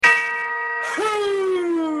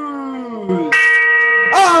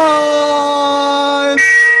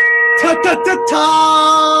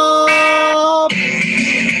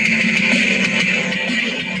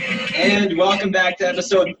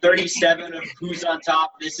episode 37 of Who's on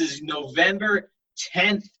Top. This is November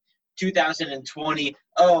 10th, 2020.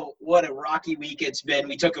 Oh, what a rocky week it's been.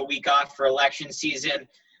 We took a week off for election season,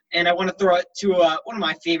 and I want to throw it to one of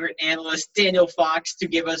my favorite analysts, Daniel Fox, to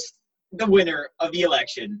give us the winner of the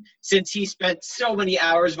election, since he spent so many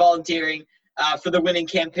hours volunteering for the winning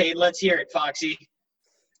campaign. Let's hear it, Foxy.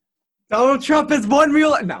 Donald Trump has won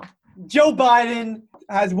No. Joe Biden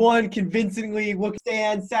has won convincingly. Look,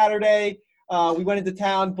 stand Saturday. We went into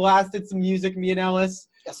town, blasted some music, me and Ellis.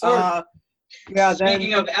 Yes, sir.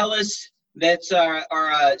 Speaking of Ellis, that's our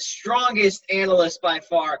strongest analyst by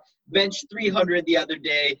far. Bench 300 the other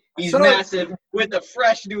day. He's massive with a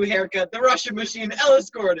fresh new haircut. The Russian machine, Ellis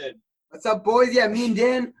Gordon. What's up, boys? Yeah, me and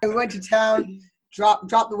Dan, we went to town, dropped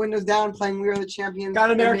the windows down, playing We Are the Champions.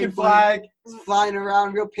 Got an American flag. Flying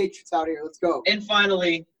around, real patriots out here. Let's go. And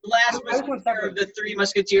finally, last musketeer of the three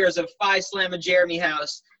musketeers of Phi Slamma Jeremy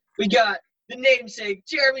House, we got the namesake,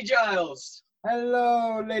 Jeremy Giles.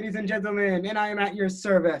 Hello, ladies and gentlemen, and I am at your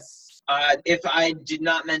service. If I did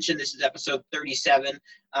not mention, this is episode 37.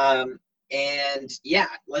 And yeah,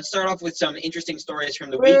 let's start off with some interesting stories from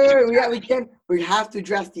the week. We have to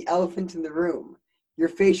address the elephant in the room. Your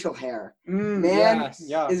facial hair.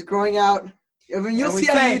 Is growing out. I mean, you'll see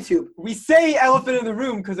it on YouTube. We say elephant in the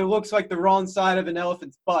room because it looks like the wrong side of an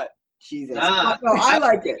elephant's butt. Jesus. I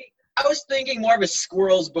like it. I was thinking more of a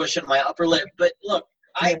squirrel's bush on my upper lip, but look,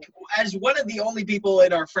 as one of the only people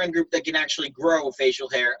in our friend group that can actually grow facial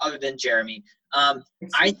hair other than Jeremy,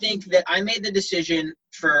 I think that I made the decision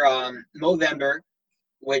for Movember,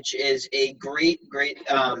 which is a great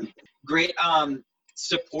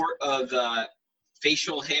support of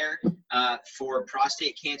facial hair for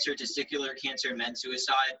prostate cancer, testicular cancer, men's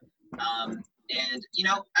suicide. And,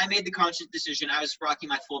 I made the conscious decision. I was rocking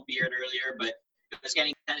my full beard earlier, but it was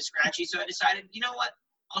getting kind of scratchy, so I decided, you know what?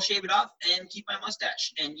 I'll shave it off and keep my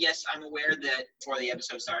mustache. And yes, I'm aware that before the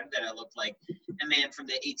episode started that I looked like a man from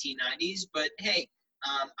the 1890s, but hey,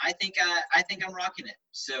 I think I'm rocking it.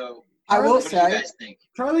 So what do you guys think?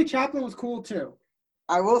 Charlie Chaplin was cool too.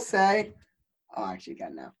 I will say, I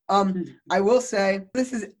will say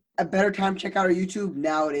this is a better time to check out our YouTube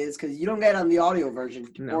now it is, because you don't get it on the audio version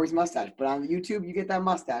or his mustache, but on the YouTube you get that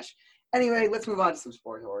mustache. Anyway, let's move on to some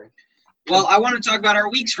sports, Ori. Well, I want to talk about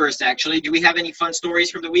our weeks first, actually. Do we have any fun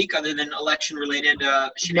stories from the week other than election-related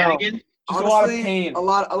shenanigans? No. Honestly, a lot of pain. A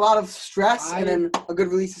lot of stress, and then a good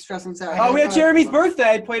release of stress on Saturday. Oh, we had Jeremy's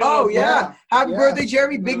birthday. Happy birthday,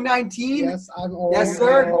 Jeremy. Big 19. Yes, I'm old. Yes,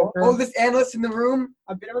 sir. Oldest analyst in the room.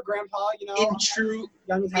 A bit of a grandpa,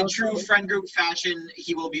 In true friend group fashion,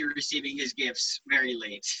 he will be receiving his gifts very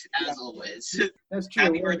late, as always. That's true.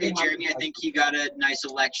 Happy birthday, Jeremy. I think he got a nice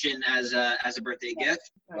election as a birthday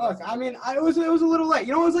gift. Look, I mean, it was a little late.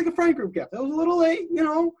 It was like a friend group gift. It was a little late,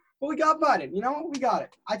 but we got Biden. We got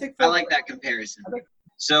it. I like that comparison.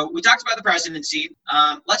 So we talked about the presidency.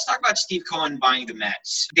 Let's talk about Steve Cohen buying the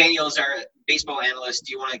Mets. Daniel is our baseball analyst.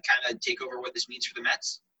 Do you want to kind of take over what this means for the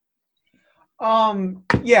Mets?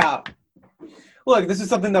 Yeah. Look, this is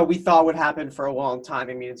something that we thought would happen for a long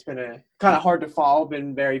time. I mean, it's been kind of hard to follow,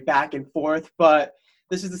 been very back and forth, but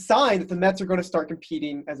this is a sign that the Mets are going to start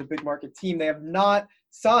competing as a big market team. They have not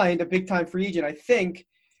signed a big-time free agent, I think,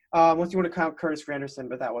 once you want to count Curtis Granderson,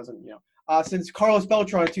 but that wasn't, since Carlos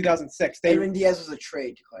Beltran in 2006. Edwin Diaz was a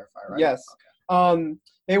trade, to clarify, right? Yes. Okay.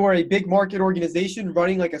 They were a big market organization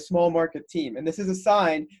running like a small market team, and this is a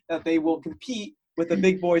sign that they will compete with the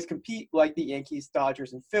big boys, compete like the Yankees,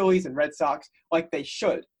 Dodgers, and Phillies, and Red Sox, like they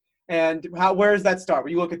should. And where does that start?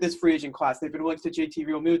 When you look at this free agent class, they've been linked to JT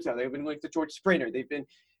Realmuto, they've been linked to George Springer, they've been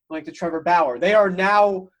linked to Trevor Bauer. They are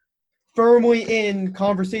now firmly in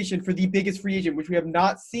conversation for the biggest free agent, which we have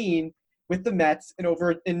not seen with the Mets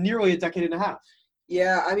in nearly a decade and a half.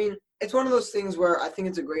 Yeah, I mean, it's one of those things where I think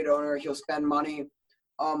it's a great owner. He'll spend money.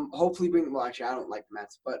 Hopefully I don't like the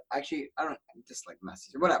Mets, but actually I don't dislike the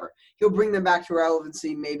Mets or whatever. He'll bring them back to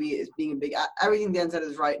relevancy, maybe as being a big – everything Dan said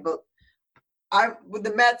is right, but with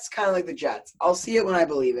the Mets, kind of like the Jets. I'll see it when I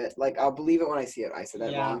believe it. Like, I'll believe it when I see it. I said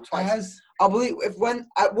that wrong twice. I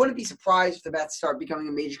wouldn't be surprised if the Mets start becoming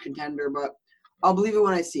a major contender, but I'll believe it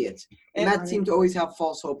when I see it. And Mets seem to always have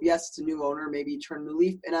false hope. Yes, it's a new owner, maybe turn a new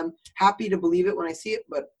leaf, and I'm happy to believe it when I see it,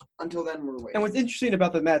 but until then, we're waiting. And what's interesting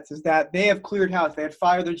about the Mets is that they have cleared house. They had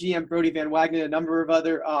fired their GM, Brody Van Wagenen, a number of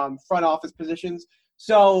other front office positions.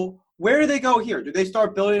 So where do they go here? Do they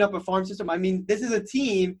start building up a farm system? I mean, this is a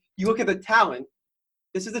team, you look at the talent,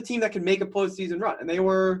 this is a team that can make a postseason run. And they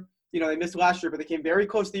were, they missed last year, but they came very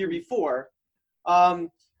close the year before.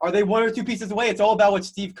 Are they one or two pieces away? It's all about what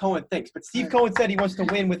Steve Cohen thinks. But Steve Cohen said he wants to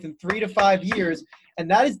win within 3 to 5 years, and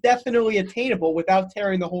that is definitely attainable without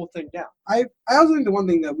tearing the whole thing down. I also think the one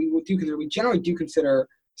thing that we generally do consider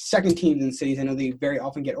second teams in cities. I know they very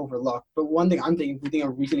often get overlooked, but one thing I'm thinking, if we think of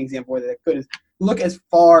a recent example where that could is look as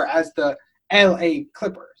far as the LA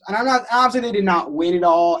Clippers. And obviously they did not win it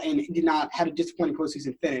all and did not have a disappointing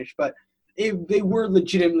postseason finish, but they were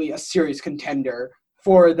legitimately a serious contender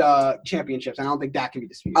for the championships. And I don't think that can be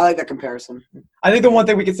disputed. I like that comparison. I think the one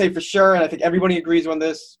thing we can say for sure, and I think everybody agrees on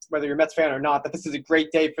this, whether you're a Mets fan or not, that this is a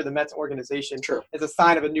great day for the Mets organization. True. It's a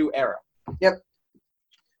sign of a new era. Yep.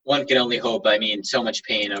 One can only hope. I mean, so much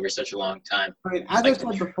pain over such a long time. I mean, as I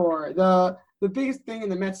said before, the biggest thing in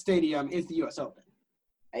the Mets stadium is the U.S. Open.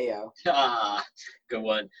 Ayo. Good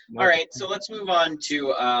one. All right, so let's move on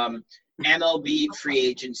to MLB free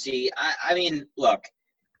agency. I mean, look,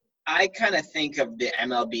 I kind of think of the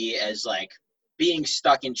MLB as like being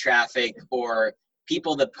stuck in traffic or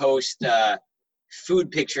people that post food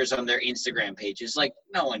pictures on their Instagram pages. Like,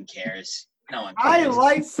 no one cares. No one I cares.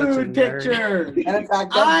 like Such a food nerd. pictures. And in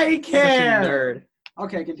fact, I care. Nerd.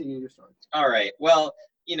 Okay, continue your story. All right. Well,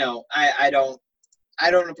 you know, I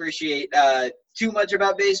don't appreciate too much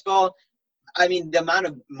about baseball. I mean, the amount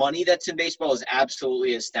of money that's in baseball is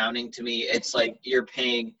absolutely astounding to me. It's like you're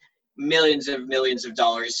paying millions of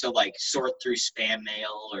dollars to like sort through spam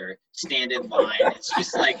mail or stand in line. It's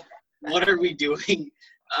just like, what are we doing?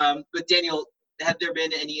 But Daniel, have there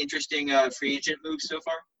been any interesting free agent moves so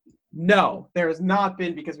far? No, there has not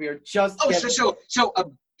been because we are just Oh, getting so a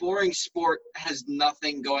boring sport has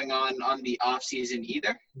nothing going on the off season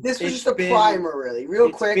either? this was It's just a been- primer, really. Real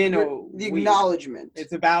it's quick, been the week. acknowledgement.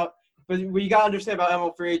 It's about, but what you got to understand about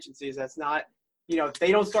ML free agencies, that's not, you know,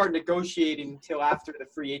 they don't start negotiating until after the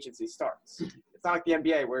free agency starts. It's not like the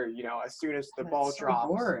NBA where, you know, as soon as the ball That's so drops.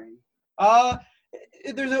 boring.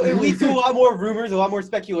 It leads to a lot more rumors, a lot more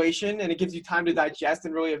speculation, and it gives you time to digest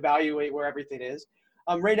and really evaluate where everything is.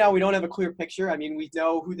 Right now, we don't have a clear picture. I mean, we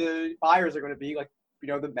know who the buyers are going to be, like, you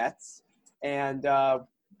know, the Mets, and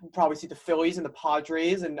we'll probably see the Phillies and the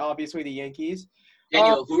Padres, and obviously the Yankees.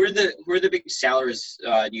 Daniel, who are the big sellers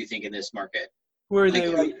do you think in this market? Who are Like, they?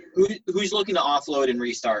 Like, who's looking to offload and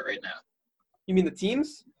restart right now? you mean the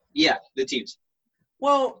teams? Yeah, the teams.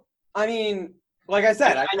 Well, I mean, like I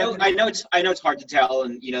said, I know it's hard to tell,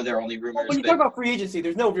 and you know there are only rumors. when you but talk about free agency,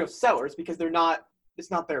 there's no real sellers because they're not.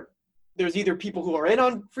 It's not their. There's either people who are in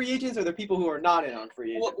on free agents or there are people who are not in on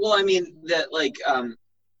free agents. well, I mean that like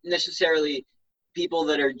necessarily people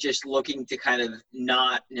that are just looking to kind of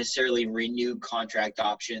not necessarily renew contract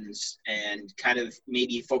options and kind of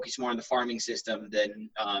maybe focus more on the farming system than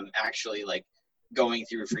actually like going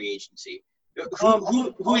through a free agency.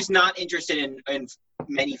 Who is not interested in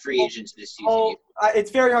many free agents this season? Oh,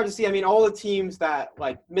 it's very hard to see. I mean, all the teams that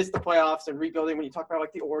like missed the playoffs and rebuilding. When you talk about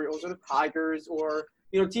like the Orioles or the Tigers or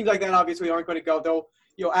you know teams like that, obviously aren't going to go.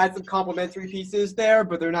 They'll add some complementary pieces there,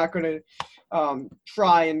 but they're not going to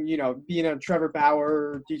try and be in a Trevor Bauer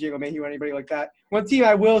or DJ LeMahieu or anybody like that. One team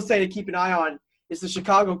I will say to keep an eye on is the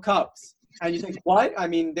Chicago Cubs. And you think what? I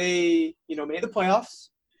mean, they made the playoffs.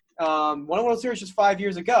 Won a World Series just 5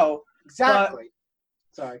 years ago. Exactly.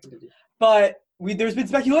 Sorry, continue. But there's been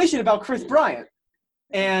speculation about Chris Bryant,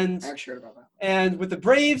 and I'm sure about that. and with the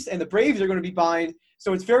Braves are going to be buying.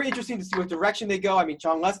 So it's very interesting to see what direction they go. I mean,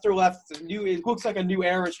 John Lester left. It looks like a new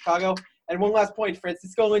era in Chicago. And one last point,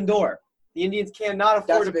 Francisco Lindor. The Indians cannot afford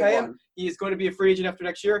That's a to big pay one. him. He is going to be a free agent after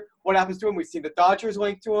next year. What happens to him? We've seen the Dodgers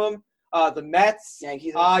linked to him, the Mets.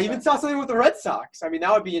 Yankees. Even saw something with the Red Sox. I mean,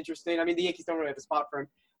 that would be interesting. I mean, the Yankees don't really have a spot for him.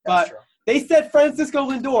 That's But true. they said Francisco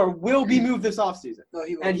Lindor will be moved this offseason. No,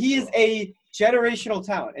 he And he is a generational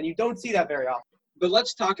talent, and you don't see that very often. But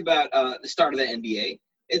let's talk about the start of the NBA.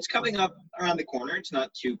 It's coming up around the corner. It's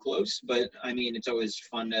not too close, but I mean, it's always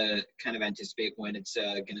fun to kind of anticipate when it's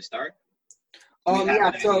going to start. Do we have Yeah.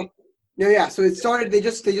 an So idea? yeah. So it started. They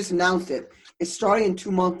just announced it. It's starting in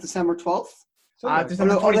 2 months, December 12th.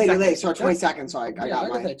 December Oh, late. 22nd. Sorry, 22nd. Sorry, I got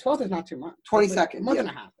like I my said, 12th is not too much. 22nd. Month Yeah. and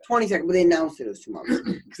a half. 22nd, but they announced it as 2 months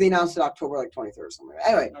because they announced it October 23rd or something.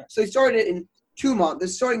 Anyway, Alright. so they started it in 2 months. They're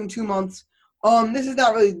starting in 2 months. This is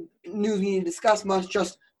not really news we need to discuss much.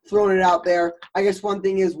 Just throwing it out there. I guess one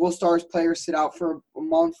thing is, will Stars players sit out for a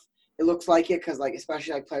month? It looks like it because,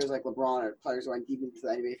 especially players like LeBron or players who went deep into the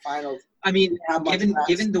NBA Finals. I mean, How much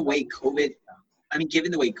given the way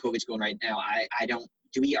COVID's going right now, I don't.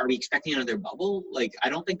 Are we expecting another bubble? Like, I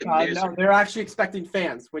don't think the players. No, they're actually expecting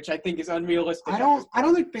fans, which I think is unrealistic. I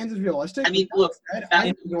don't think fans is realistic. I mean, look,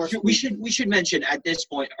 I we should mention at this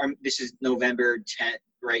point. This is November 10th,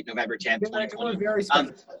 right? November 10th, we're 2020. very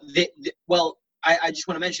speculative. Well, I just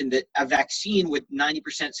want to mention that a vaccine with 90%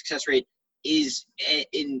 success rate is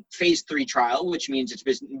in phase 3 trial, which means it's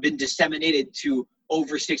been disseminated to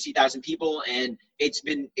over 60,000 people, and it's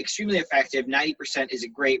been extremely effective. 90% is a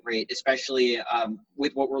great rate, especially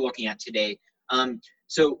with what we're looking at today.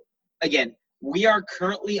 So again, we are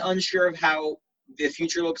currently unsure of how the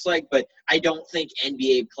future looks like, but I don't think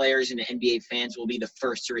NBA players and NBA fans will be the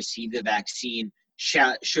first to receive the vaccine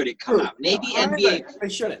should it come out. Maybe NBA They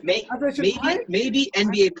shouldn't. maybe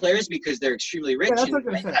NBA players, because they're extremely rich that's and what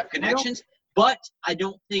I'm might gonna say. have connections. But I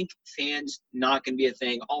don't think fans not going to be a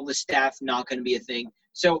thing. All the staff not going to be a thing.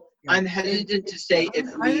 So I'm hesitant to say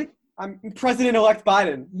if we. I'm President-elect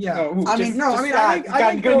Biden. Yeah. I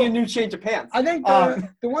think gonna need a new change of pants. I think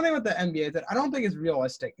the one thing with the NBA is that I don't think it's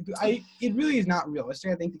realistic. It really is not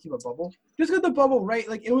realistic, I think, to keep a bubble. Just because the bubble, right?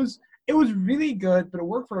 Like it was really good, but it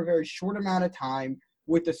worked for a very short amount of time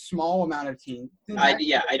with a small amount of teams.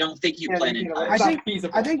 I don't think you plan it.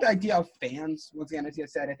 I think the idea of fans, once again, as you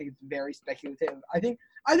said, I think it's very speculative. I think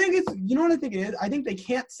it's, you know what I think it is? I think they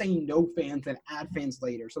can't say no fans and add fans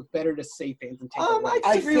later, so it's better to say fans and take away.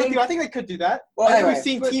 I agree with you. I think they could do that. Well, I think anyway, we've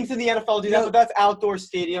seen teams in the NFL do that, but that's outdoor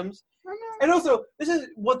stadiums. And also, this is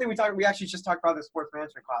one thing we actually just talked about in the sports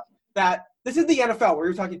management class, that this is the NFL where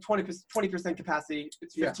you're talking 20% capacity,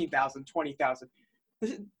 it's 15,000, 20,000.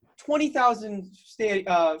 This is 20,000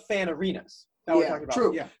 fan arenas that we're talking about.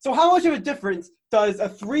 True. Yeah. So how much of a difference does a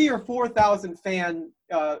 3,000 or 4,000 fan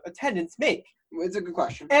attendance make? It's a good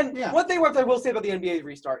question. And one thing I will say about the NBA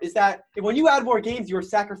restart is that when you add more games, you're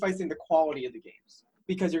sacrificing the quality of the games,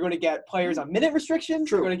 because you're going to get players on minute restrictions.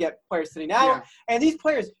 True. You're going to get players sitting out. And these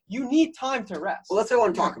players, you need time to rest. Well, that's what I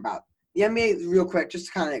want to talk about. The NBA, real quick, just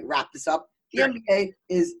to kind of wrap this up. The NBA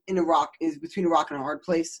is between a rock and a hard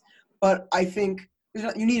place. But I think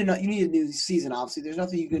you need a new season, obviously. There's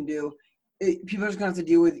nothing you can do. People are just going to have to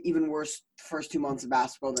deal with even worse first 2 months of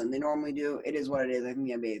basketball than they normally do. It is what it is. I think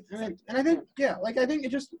the NBA. And I think, I think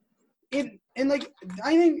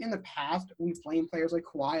I think in the past we blame players like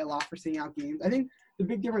Kawhi a lot for sitting out games. I think the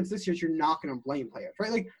big difference this year is you're not going to blame players,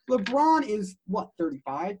 right? Like LeBron is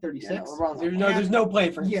 35, 36. Yeah, there's no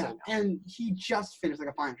blame for him. Yeah, and he just finished like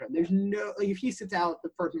a fine trend. There's no if he sits out the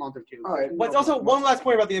first month or two. All right. But also one last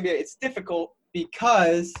point about the NBA. It's difficult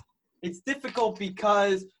because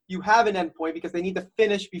you have an endpoint, because they need to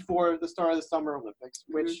finish before the start of the Summer Olympics,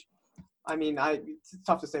 which, I mean, it's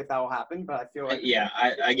tough to say if that will happen, but I feel like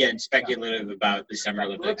again, speculative about the Summer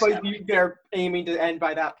Olympics. But they're aiming to end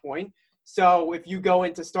by that point. So if you go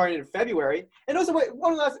into starting in February, and also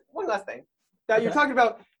one last thing that you're talking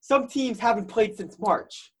about, some teams haven't played since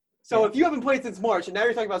March. So if you haven't played since March, and now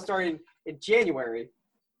you're talking about starting in January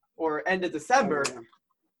or end of December,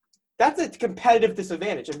 that's a competitive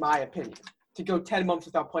disadvantage, in my opinion, to go 10 months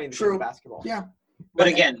without playing the game of basketball. Yeah. But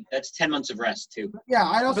again, that's 10 months of rest too.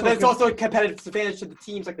 Yeah, but it's also a competitive disadvantage to the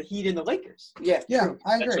teams like the Heat and the Lakers. Yeah,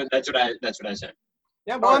 I agree. That's what I said.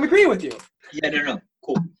 Yeah, well, I'm agreeing with you. Yeah, no,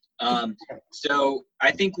 cool. So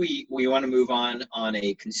I think we want to move on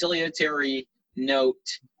a conciliatory note.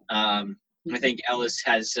 I think Ellis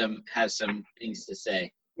has some things to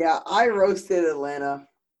say. Yeah, I roasted Atlanta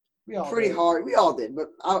pretty hard. We all did, but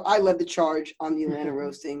I led the charge on the Atlanta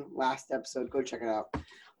roasting last episode. Go check it out.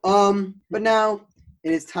 But now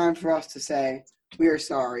it is time for us to say we are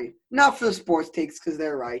sorry. Not for the sports takes, because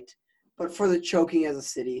they're right, but for the choking as a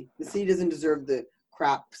city. The city doesn't deserve the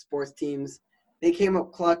crap sports teams. They came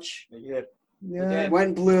up clutch. They did. Yeah.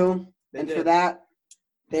 Went blue. For that,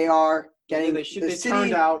 they are getting They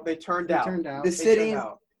turned out.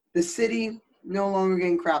 The city no longer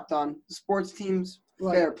getting crapped on. The sports teams,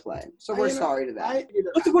 fair play. So we're sorry to that.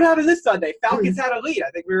 Look at what happened this Sunday. Falcons had a lead. I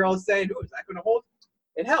think we were all saying, is that going to hold?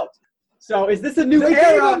 It helped. So is this a new era? They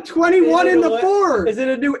gave up 21 in the fourth. Is it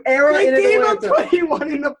a new era They in gave Atlanta? up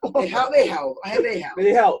 21 in the fourth. They held.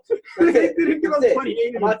 They held. They didn't give up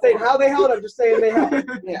 28. I'm not saying how they held. I'm just saying they held.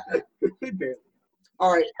 Yeah. Barely.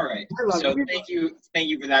 All right. So thank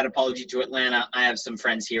you for that apology to Atlanta. I have some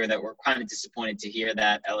friends here that were kind of disappointed to hear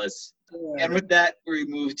that, Ellis. And with that, we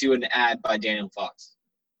move to an ad by Daniel Fox.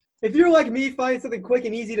 If you're like me, finding something quick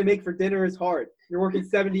and easy to make for dinner is hard. You're working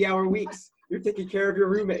 70-hour weeks. You're taking care of your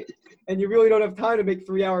roommate, and you really don't have time to make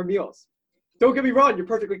 3-hour meals. Don't get me wrong, you're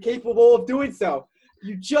perfectly capable of doing so.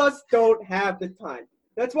 You just don't have the time.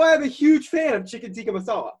 That's why I'm a huge fan of chicken tikka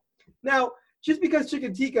masala. Now, just because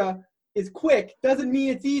chicken tikka is quick doesn't mean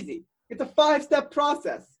it's easy. It's a 5-step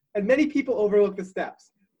process, and many people overlook the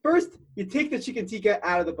steps. First, you take the chicken tikka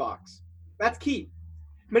out of the box. That's key.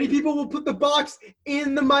 Many people will put the box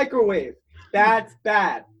in the microwave. That's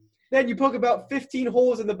bad. Then you poke about 15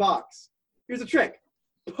 holes in the box. Here's a trick.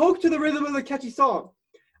 Poke to the rhythm of the catchy song.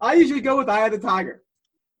 I usually go with Eye of the Tiger.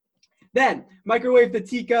 Then, microwave the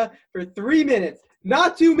tikka for 3 minutes.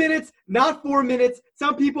 Not 2 minutes, not 4 minutes.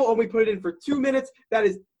 Some people only put it in for 2 minutes. That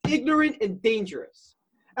is ignorant and dangerous.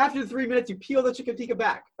 After the 3 minutes, you peel the chicken tikka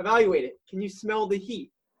back. Evaluate it. Can you smell the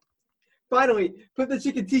heat? Finally, put the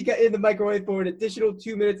chicken tikka in the microwave for an additional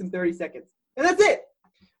 2 minutes and 30 seconds. And that's it!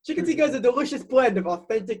 Chicken tikka is a delicious blend of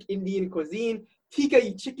authentic Indian cuisine,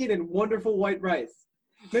 tikka chicken, and wonderful white rice.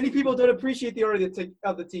 Many people don't appreciate the art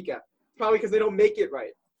of the tikka, probably because they don't make it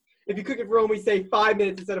right. If you cook it for only, say, 5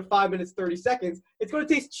 minutes instead of 5 minutes, 30 seconds, it's going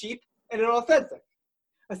to taste cheap and inauthentic.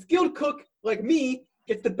 A skilled cook like me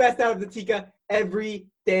gets the best out of the tikka every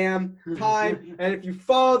damn time. And if you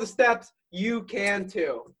follow the steps, you can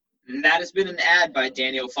too. And that has been an ad by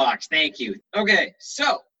Daniel Fox. Thank you. Okay,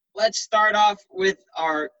 so let's start off with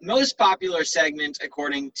our most popular segment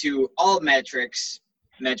according to all metrics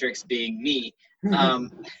being me,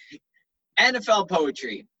 NFL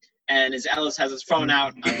poetry. And as Ellis has his phone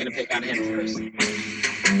out, I'm going to pick on him first.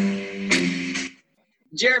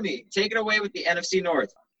 Jeremy, take it away with the NFC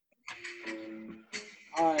North.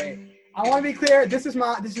 All right. I want to be clear. This is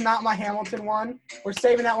not my Hamilton one. We're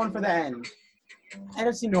saving that one for the end.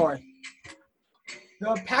 NFC North.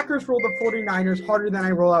 The Packers rolled the 49ers harder than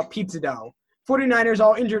I roll out pizza dough. 49ers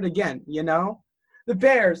all injured again, you know? The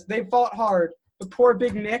Bears, they fought hard. The poor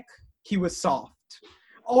Big Nick, he was soft.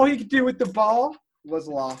 All he could do with the ball was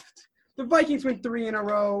loft. The Vikings win 3 in a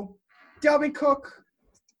row. Dalvin Cook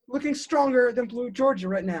looking stronger than Blue Georgia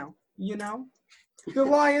right now, you know? The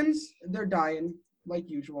Lions, they're dying, like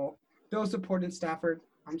usual. Those supporting Stafford,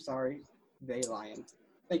 I'm sorry, they lying.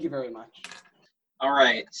 Thank you very much. All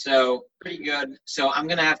right, so pretty good. So I'm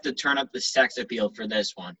going to have to turn up the sex appeal for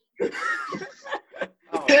this one. Boy,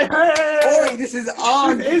 this is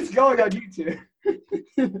on. It's going on YouTube.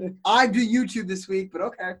 I do YouTube this week, but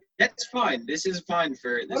okay. That's fine. This is fine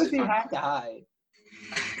for What this. does he have to hide?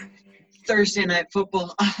 Thursday Night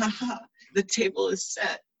Football. The table is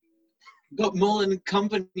set. But Mullen and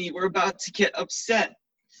company were about to get upset.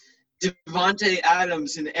 Devontae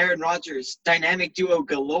Adams and Aaron Rodgers, dynamic duo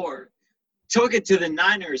galore, took it to the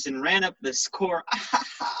Niners and ran up the score. I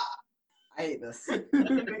hate this. It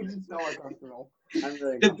makes you so uncomfortable. I'm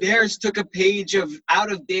really The Bears took a page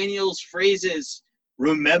out of Daniel's phrases,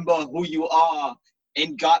 remember who you are,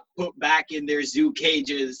 and got put back in their zoo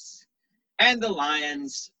cages. And the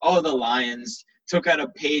Lions, took out a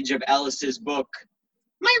page of Ellis's book.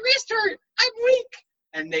 My wrist hurt, I'm weak.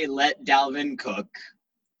 And they let Dalvin cook.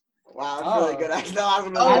 Wow, that's really good.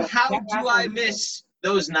 Oh, how do I miss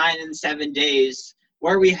those 9 and 7 days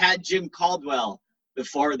where we had Jim Caldwell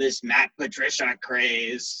before this Matt Patricia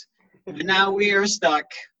craze. And now we are stuck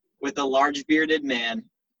with a large bearded man.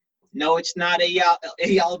 No, it's not a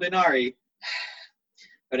Yalbinari,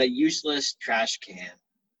 but a useless trash can.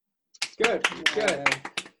 Good.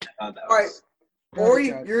 All right. Ori,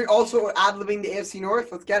 you're also ad-libbing the AFC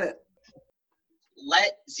North. Let's get it.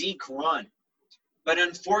 Let Zeke run. But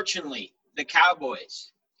unfortunately, the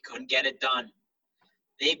Cowboys couldn't get it done.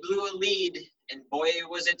 They blew a lead, and boy,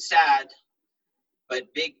 was it sad.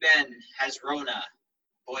 But Big Ben has Rona.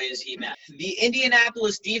 Boy, is he mad. The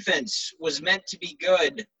Indianapolis defense was meant to be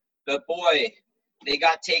good, but boy, they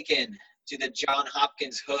got taken to the John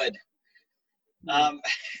Hopkins hood.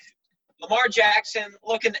 Lamar Jackson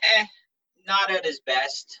looking not at his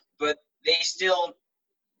best, but they still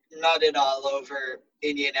nutted all over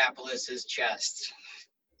Indianapolis's chest.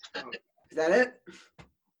 Is that it?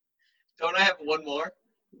 Don't I have one more?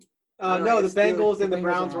 No, the Bengals and the Bengals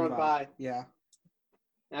Browns are are on on bye. bye. Yeah.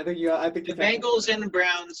 I think The Bengals and the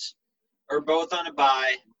Browns are both on a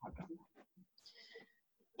bye.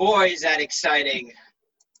 Boy, is that exciting.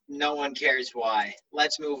 No one cares why.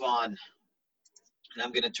 Let's move on. And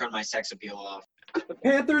I'm going to turn my sex appeal off. The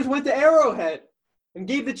Panthers went to Arrowhead and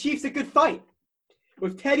gave the Chiefs a good fight.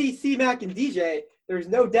 With Teddy, C-Mac, and DJ, there's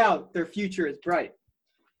no doubt their future is bright.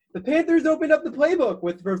 The Panthers opened up the playbook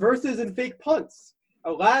with reverses and fake punts.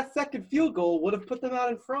 A last-second field goal would have put them out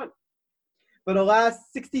in front. But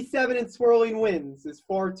alas, 67 and swirling wins is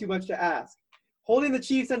far too much to ask. Holding the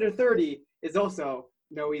Chiefs under 30 is also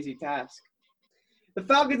no easy task. The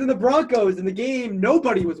Falcons and the Broncos in the game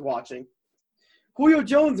nobody was watching. Julio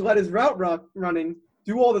Jones let his route running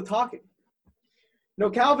do all the talking. No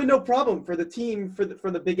Calvin, no problem for the team for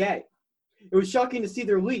the Big A. It was shocking to see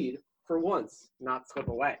their lead, for once, not slip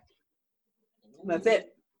away. That's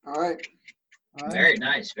it. All right. Very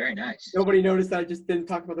nice, very nice. Nobody noticed that I just didn't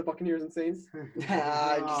talk about the Buccaneers and Saints?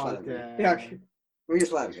 Just let it be. Yeah. Okay. We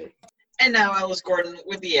just let it be. And now Ellis Gordon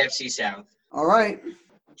with the AFC South. All right.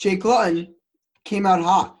 Jake Luton came out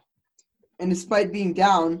hot. And despite being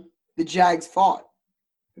down, the Jags fought.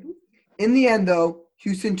 In the end, though,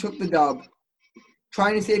 Houston took the dub,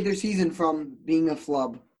 trying to save their season from being a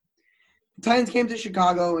flub. The Titans came to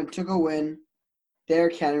Chicago and took a win.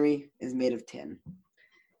 Derrick Henry is made of tin.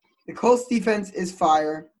 The Colts defense is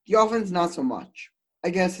fire. The offense, not so much.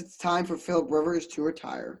 I guess it's time for Philip Rivers to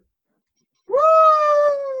retire. Woo!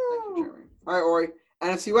 Thank you, Jeremy. All right, Ori.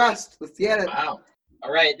 NFC West. Let's get it. Wow.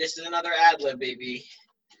 All right, this is another ad lib, baby.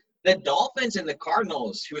 The Dolphins and the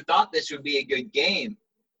Cardinals, who thought this would be a good game.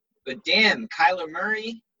 But damn, Kyler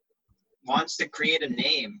Murray wants to create a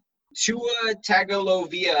name. Tua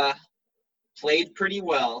Tagovailoa played pretty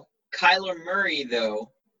well. Kyler Murray,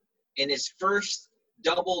 though, in his first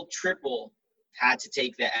double-triple, had to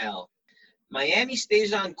take the L. Miami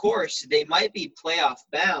stays on course. They might be playoff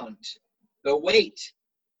bound. But wait,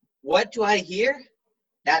 what do I hear?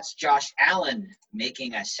 That's Josh Allen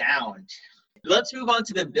making a sound. Let's move on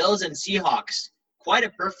to the Bills and Seahawks. Quite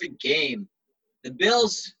a perfect game. The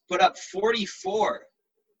Bills put up 44,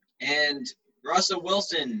 and Russell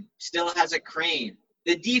Wilson still has a crane.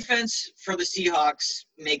 The defense for the Seahawks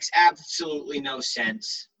makes absolutely no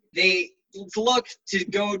sense. They look to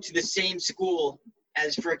go to the same school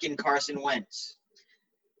as frickin' Carson Wentz,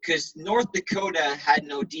 because North Dakota had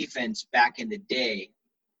no defense back in the day,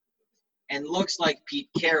 and looks like Pete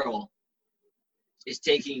Carroll is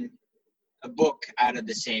taking a book out of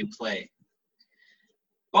the same play.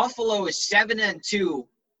 Buffalo is 7-2.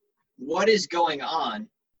 What is going on?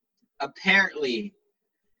 Apparently,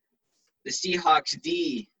 the Seahawks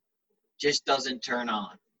D just doesn't turn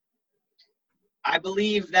on. I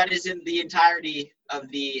believe that isn't the entirety of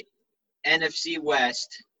the NFC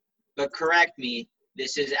West, but correct me,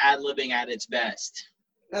 this is ad-libbing at its best.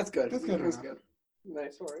 That's good. That's good That's enough. good.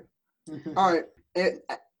 Nice, Ori. All right.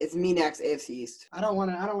 It's me next, AFC East. I don't want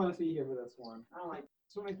to be here for this one. I don't like.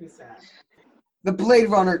 This one makes me sad. The Blade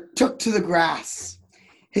Runner took to the grass.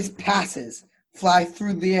 His passes fly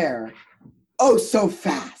through the air. Oh, so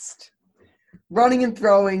fast. Running and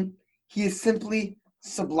throwing, he is simply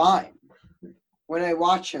sublime. When I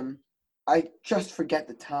watch him, I just forget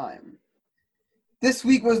the time. This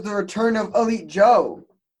week was the return of Elite Joe.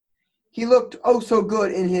 He looked oh so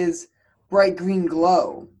good in his bright green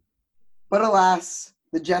glow. But alas,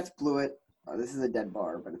 the Jets blew it. Oh, this is a dead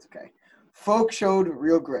bar, but it's okay. Folk showed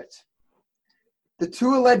real grit. The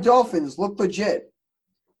Tua-led Dolphins look legit.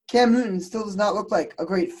 Cam Newton still does not look like a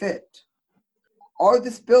great fit. Is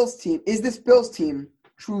this Bills team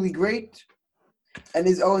truly great? And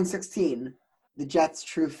is 0-16 the Jets'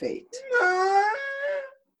 true fate?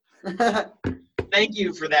 Thank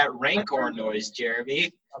you for that rancor noise,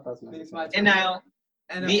 Jeremy. Thanks, my And now,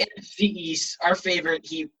 And the NFC East, our favorite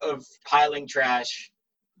heap of piling trash,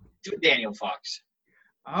 to Daniel Fox.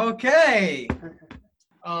 Okay.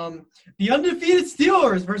 The undefeated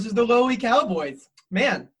Steelers versus the lowly Cowboys.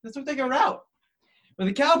 Man, this looks like a rout. But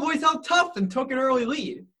the Cowboys held tough and took an early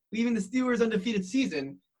lead, leaving the Steelers' undefeated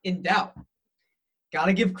season in doubt.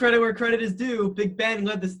 Gotta give credit where credit is due. Big Ben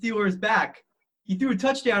led the Steelers back. He threw a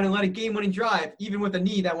touchdown and led a game-winning drive, even with a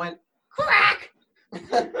knee that went crack.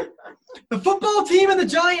 The football team and the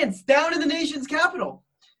Giants down in the nation's capital.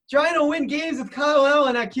 Trying to win games with Kyle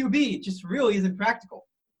Allen at QB just really isn't practical.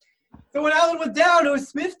 So when Allen went down, it was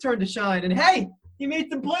Smith's turn to shine. And hey, he made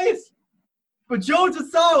some plays. But Jones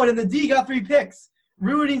was solid and the D got 3 picks,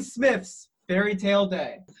 ruining Smith's fairy tale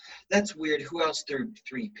day. That's weird. Who else threw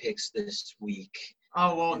 3 picks this week?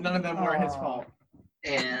 Oh, well, none of them were his fault.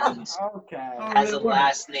 And Okay. has a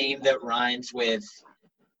last name that rhymes with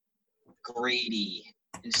Grady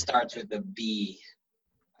and starts with a B.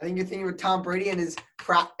 I think you're thinking of Tom Brady and his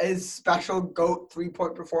special GOAT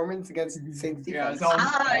 3-point performance against Saints Yeah, defense. it's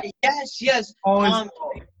all- Yes. Always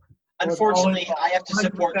Unfortunately, I have to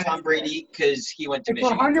support Tom Brady because he went to It's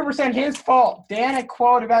Michigan. 100% his fault. Dan had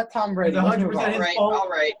quote about Tom Brady. It's 100% All his right, fault.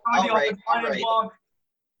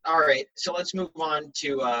 all right. So let's move on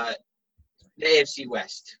to the AFC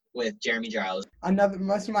West with Jeremy Giles. Another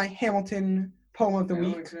most of my Hamilton poem of the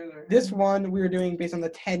week. This one we are doing based on the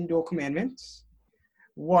 10 dual commandments.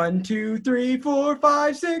 1, 2, 3, 4,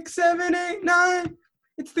 5, 6, 7, 8, 9.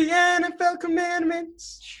 It's the NFL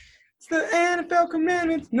commandments. It's the NFL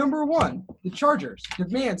commandments. Number 1, the Chargers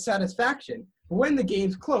demand satisfaction. When the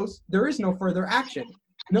game's close, there is no further action.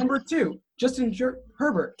 Number 2, Justin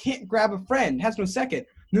Herbert can't grab a friend, has no second.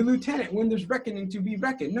 No lieutenant when there's reckoning to be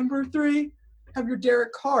reckoned. Number 3, have your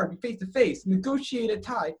Derek Carr be face-to-face, negotiate a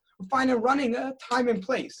tie, or find a running a time and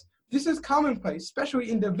place. This is commonplace,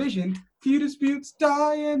 especially in division. Few disputes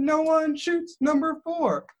die and no one shoots. Number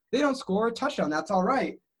 4, they don't score a touchdown. That's all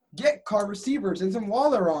right. Get Carr receivers and some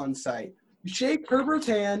Waller on site. You shake Herbert's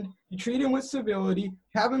hand. You treat him with civility.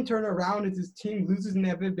 Have him turn around as his team loses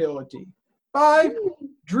inevitability. 5.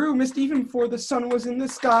 Drew missed even before the sun was in the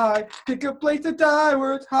sky. Pick a place to die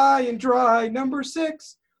where it's high and dry. Number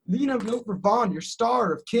 6. Lean a vote for Vaughn, your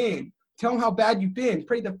star of king. Tell him how bad you've been.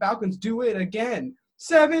 Pray the Falcons do it again.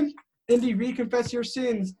 7. Indy Reid, confess your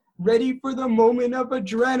sins. Ready for the moment of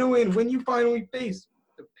adrenaline when you finally face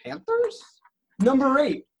the Panthers? Number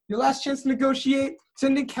 8. Your last chance to negotiate.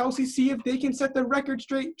 Sending Kelsey, see if they can set the record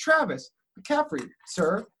straight. Travis McCaffrey,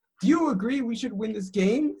 sir, do you agree we should win this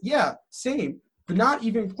game? Yeah, same. But not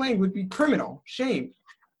even playing would be criminal. Shame.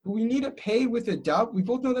 But we need to pay with a dub. We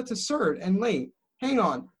both know that's absurd and lame. Hang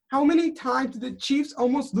on. How many times did the Chiefs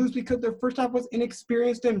almost lose because their first half was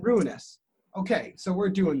inexperienced and ruinous? Okay, so we're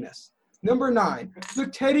doing this. Number 9.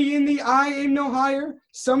 Look Teddy in the eye, aim no higher.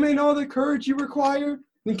 Summon all the courage you require.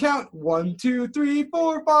 Then count 1, 2, 3,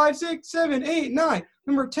 4, 5, 6, 7, 8, 9.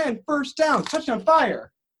 Number 10, first down, touchdown,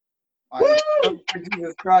 fire.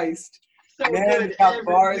 Jesus Christ. So Man, good. got Every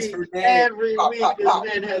bars week, for days. every Pop, week pop, this pop.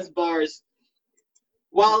 man has bars.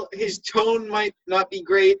 While his tone might not be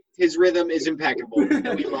great, his rhythm is impeccable.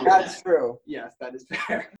 And we love that. That's true. Yes, that is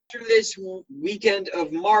fair. After this weekend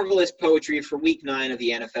of marvelous poetry for week 9 of the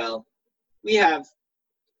NFL, we have,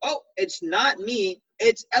 it's not me,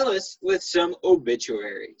 it's Ellis with some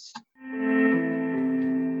obituaries.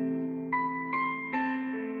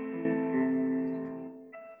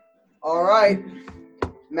 All right.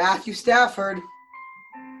 Matthew Stafford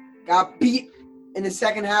got beat in the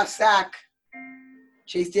second half sack.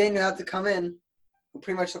 Chase Daniel had to come in. Who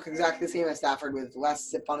pretty much look exactly the same as Stafford with less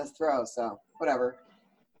zip on his throw, so whatever.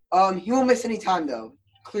 He won't miss any time, though.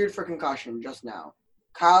 Cleared for concussion just now.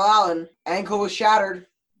 Kyle Allen, ankle was shattered.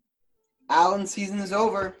 Allen's season is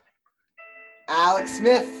over. Alex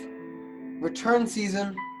Smith, return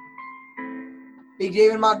season. Big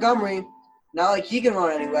David Montgomery, not like he can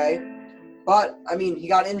run anyway. But, he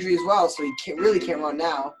got injury as well, so he really can't run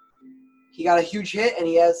now. He got a huge hit, and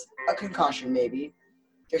he has a concussion, maybe.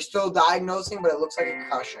 They're still diagnosing, but it looks like a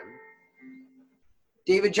concussion.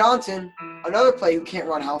 David Johnson, another player who can't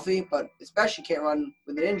run healthy, but especially can't run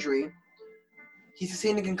with an injury. He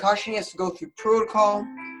sustained a concussion. He has to go through protocol.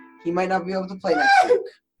 He might not be able to play next week.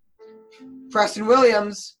 Preston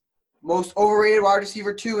Williams, most overrated wide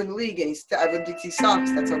receiver 2 in the league, and everyone thinks he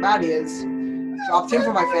sucks. That's how bad he is. Dropped him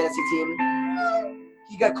for my fantasy team.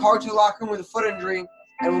 He got carted to the locker room with a foot injury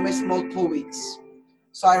and will miss multiple weeks.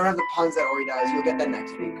 So I don't have the puns that Ori does. You'll get that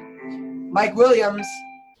next week. Mike Williams,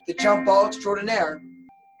 the jump ball extraordinaire,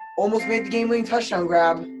 almost made the game-winning touchdown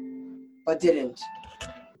grab, but didn't.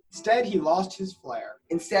 Instead, he lost his flair.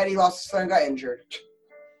 Instead, he lost his flair and got injured.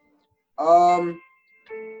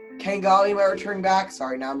 Ken Galladay might return back.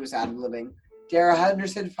 Sorry, now I'm just ad-libbing. Darrell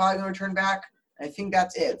Henderson probably going to return back. I think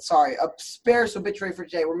that's it. Sorry. A sparse obituary for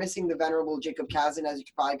today. We're missing the venerable Jacob Kazin, as you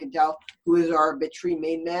probably can tell, who is our obituary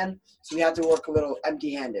main man. So we have to work a little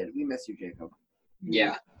empty-handed. We miss you, Jacob.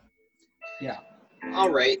 Yeah. Yeah. All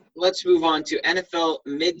right, let's move on to NFL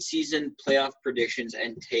mid-season playoff predictions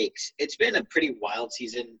and takes. It's been a pretty wild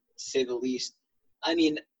season, to say the least. I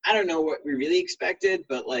don't know what we really expected,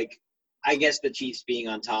 but, I guess the Chiefs being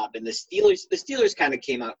on top and the Steelers kind of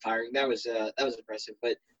came out firing. That was impressive,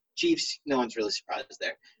 but Chiefs, no one's really surprised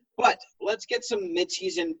there. But let's get some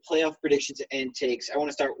mid-season playoff predictions and takes. I want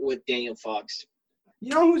to start with Daniel Fox.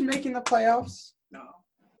 You know who's making the playoffs? No.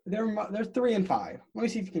 They're 3-5. Let me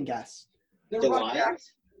see if you can guess. They're The running back,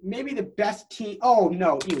 Lions? maybe the best team. Oh,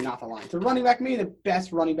 no, even not the Lions. The running back, maybe the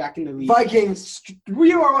best running back in the league. Vikings.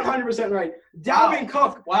 You are 100% right. Dalvin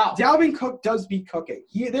Cook. Wow. Dalvin Cook does be cooking.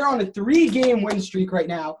 They're on a 3-game win streak right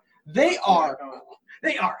now. They are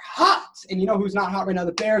hot. And you know who's not hot right now?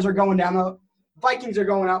 The Bears are going down. The Vikings are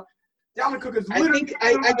going up. Dalvin Cook is literally.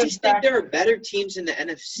 I just think there are better teams in the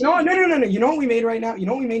NFC. No. You know what we made right now? You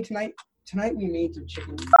know what we made tonight? Tonight we made some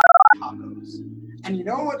chicken tacos. And you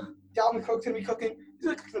know what Dalvin Cook's going to be cooking? He's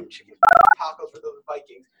going to cook some chicken tacos for those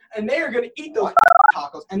Vikings. And they are going to eat those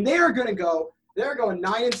tacos. And they are going to go. They're going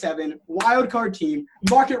 9-7, wild card team.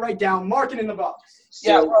 Mark it right down. Mark it in the box.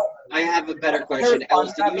 So I have a better question.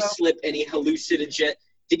 Ellis, did you slip any hallucinogens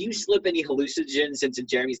into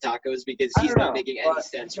Jeremy's tacos? Because he's not making any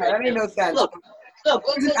sense right That made now. no sense. Look, It's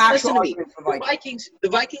an listen actual to me. argument for Vikings. The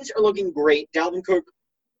Vikings are looking great. Dalvin Cook,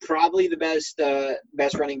 probably the best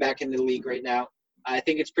running back in the league right now. I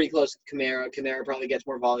think it's pretty close to Kamara. Kamara probably gets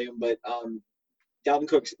more volume, but Dalvin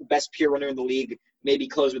Cook's best pure runner in the league, maybe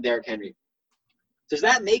close with Derrick Henry. Does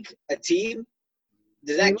that make a team?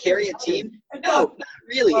 Does that carry a team? No, not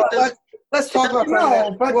really. It doesn't. Let's talk about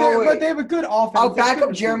No, but wait. they have a good offense. I'll They're back good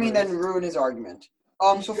up Jeremy and then receivers. ruin his argument.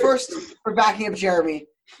 So first, for backing up Jeremy,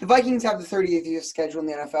 The Vikings have the 30th year schedule in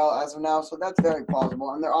the NFL as of now, so that's very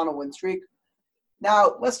plausible, and they're on a win streak.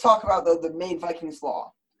 Now, let's talk about the main Vikings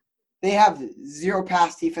flaw. They have zero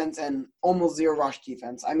pass defense and almost zero rush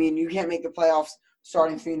defense. I mean, you can't make the playoffs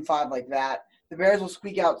starting 3-5 like that. The Bears will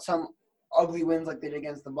squeak out some ugly wins like they did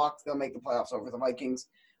against the Bucs. They'll make the playoffs over the Vikings.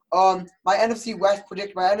 My NFC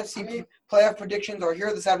playoff predictions are here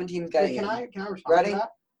are the 7 teams getting Can in. I respond Ready? to that?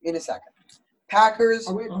 In a second. Packers,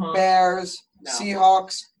 Are we- Bears, No.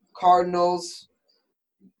 Seahawks, Cardinals,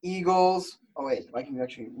 Eagles. Oh wait, Vikings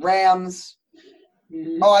actually. Rams.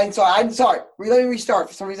 Oh, I'm sorry. Let me restart.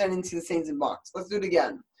 For some reason, I didn't see the Saints and Bucks. Let's do it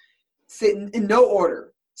again. In no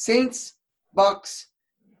order: Saints, Bucks,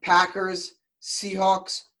 Packers,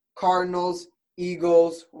 Seahawks, Cardinals,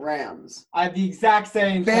 Eagles, Rams. I have the exact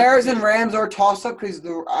same. Bears and Rams are tossed up because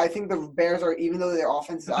I think the Bears are, even though their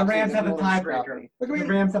offense is The Rams have the absolutely tiebreaker. scrappy. Look, I mean,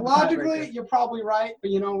 The Rams have the logically, tiebreaker. you're probably right, but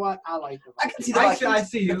you know what? I like the I can see the I Vikings.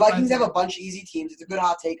 see you. The Vikings I have see a bunch of easy teams. It's a good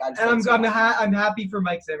hot take. I just And don't see I'm it. I'm happy for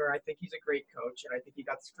Mike Zimmer. I think he's a great coach, and I think he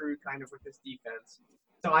got screwed kind of with this defense.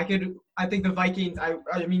 So I think the Vikings.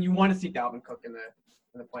 I mean, you want to see Dalvin Cook in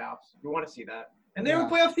the playoffs. You want to see that, and they were a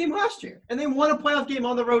playoff team last year, and they won a playoff game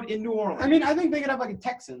on the road in New Orleans. I mean, I think they could have like a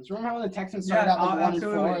Texans. Remember when the Texans started Yeah, out like 1-4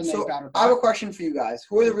 absolutely. and they So battered I have a back? question for you guys.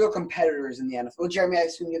 Who are the real competitors in the NFL? Well, Jeremy, I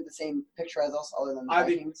assume you have the same picture as us, other than the I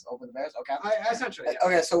think- Vikings over the Bears. Okay. Essentially, yeah.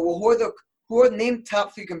 Okay. So who are the name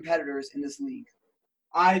top 3 competitors in this league?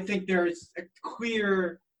 I think there's a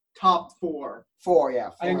clear top 4. 4, yeah.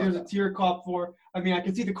 4. I think there's a tier top 4. I mean, I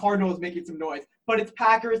can see the Cardinals making some noise, but it's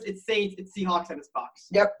Packers, it's Saints, it's Seahawks, and it's Bucks.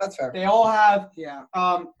 Yep, that's fair. They all have Yeah.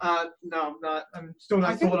 no, not. I'm still I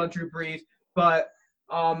not think- sold on Drew Brees, but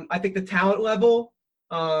I think the talent level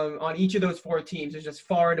on each of those 4 teams is just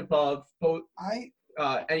far and above both I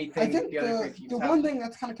anything think the other 3 teams the have. one thing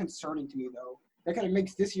that's kind of concerning to me, though, that kind of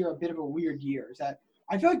makes this year a bit of a weird year, is that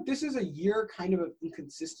I feel like this is a year kind of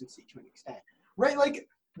inconsistency to an extent, right? Like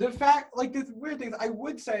the fact, like this weird thing, I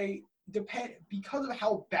would say, because of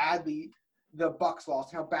how badly the Bucks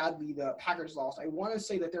lost, how badly the Packers lost, I want to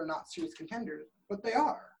say that they're not serious contenders, but they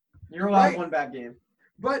are. You're allowed right. one bad game.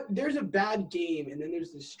 But there's a bad game, and then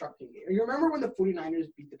there's the destructing game. You remember when the 49ers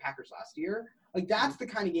beat the Packers last year? Like, that's the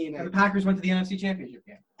kind of game And the that, Packers went to the NFC Championship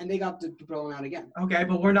game. and they got blown out again. Okay,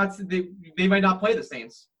 but we're not. They might not play the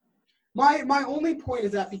Saints. My only point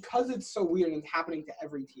is that because it's so weird and it's happening to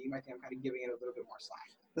every team, I think I'm kind of giving it a little bit more slack.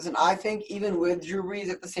 Listen, I think even with Drew Brees,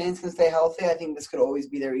 if the Saints can stay healthy, I think this could always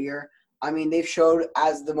be their year. I mean, they've showed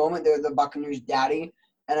as the moment they're the Buccaneers' daddy,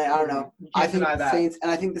 and I don't know. You I can't think deny the that. Saints,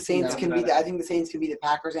 and I think the Saints Yeah, can deny be. that. I think the Saints can be the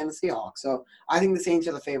Packers and the Seahawks. So I think the Saints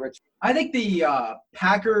are the favorites. I think the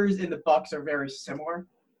Packers and the Bucks are very similar.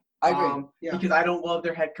 I agree. Yeah. Because I don't love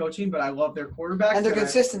their head coaching, but I love their quarterbacks. And their I-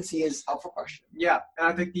 consistency is up for question. Yeah, and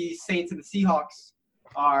I think the Saints and the Seahawks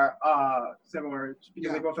are similar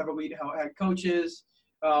because Yeah. they both have elite head coaches,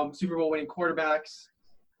 Super Bowl winning quarterbacks.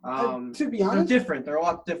 To be They're honest, different. They're a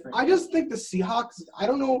lot different. I just think the Seahawks, I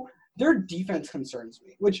don't know, their defense concerns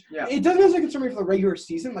me, which Yeah. it doesn't necessarily concern me for the regular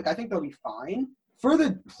season. Like, I think they'll be fine. For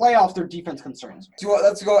the playoffs, their defense concerns me.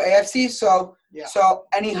 Let's go AFC. So, Yeah. so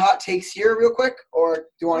any hot takes here, real quick, or do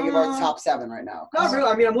you want to give our Uh, top 7 right now? Not really.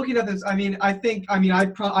 I mean, I'm looking at this. I mean, I picked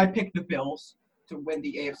the Bills to win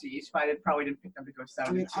the AFC East. But I probably didn't pick them to go 7-2.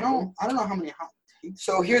 I mean, I don't know how many hot takes.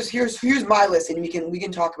 So here's my list, and we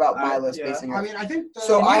can talk about my list yeah. based on your. I mean, I think the,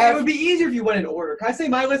 So It I have- would be easier if you went in order. Can I say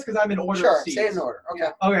my list because I'm in order? Sure, of seeds. say it in order. Okay.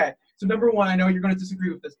 Okay. So number 1, I know you're going to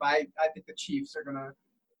disagree with this, but I think the Chiefs are going to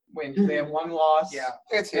win. 'Cause they have 1 loss. Yeah.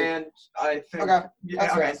 It's here. And I think Okay, yeah,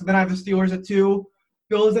 that's okay. fair. So then I have the Steelers at 2,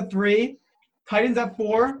 Bills at 3, Titans at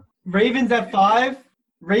 4, Ravens at 5,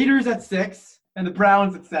 Raiders at 6, and the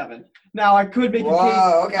Browns at 7. Now I could make a case.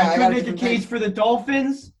 Whoa, okay, I I got could make a different case things. for the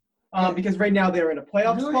Dolphins, because right now they're in a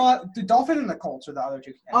playoff Really? spot. The Dolphins and the Colts are the other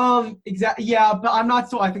two. Exactly. Yeah, but I'm not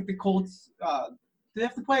so. I think the Colts. They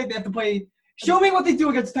have to play. They have to play. Show me what they do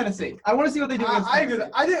against Tennessee. I want to see what they do against I agree.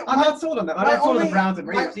 Tennessee. I didn't. I'm not sold on them. I'm my not sold on the only- Browns and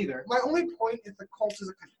my- Raiders either. My only point is the Colts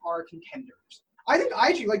are contenders. I think I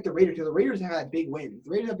actually like the Raiders because the Raiders have had big wins.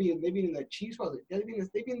 The Raiders have been they've been in the Chiefs,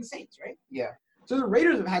 they've been the Saints, right? Yeah. So the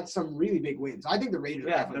Raiders have had some really big wins. I think the Raiders. are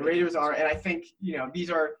Yeah, definitely the big Raiders wins. are, and I think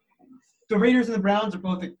these are the Raiders and the Browns are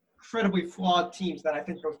both incredibly flawed teams that I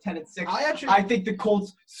think go 10-6. I think the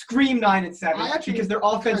Colts scream 9-7 I actually because their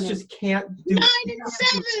offense kinda- just can't do it.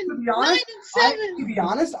 9-7. To be honest, 9-7. To be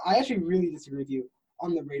honest, I actually really disagree with you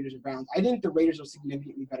on the Raiders and Browns. I think the Raiders are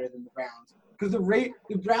significantly better than the Browns because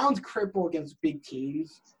the Browns cripple against big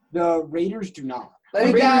teams. The Raiders do not. Let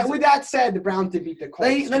me With that said, the Browns did beat the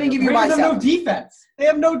Colts. Let me give you Raiders my have no 7. defense. They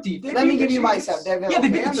have no defense. Let me beat give the you my Chiefs. 7. Yeah, they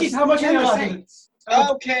beat And the the- Chiefs. How much are and they the allowed? Saints.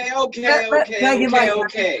 Okay. Can I give my-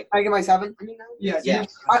 Okay. Can I get my 7? I mean, Yeah. Yeah.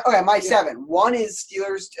 Okay, my 7. 1 is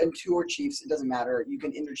Steelers and 2 are Chiefs. It doesn't matter. You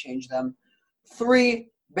can interchange them. 3,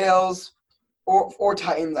 Bills or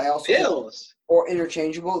Titans. I also Bills. or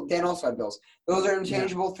interchangeable. Dan also had Bills. Those are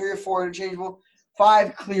interchangeable. 3 or 4 interchangeable.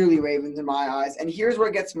 5 clearly Ravens in my eyes. And here's where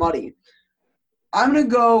it gets muddy. I'm gonna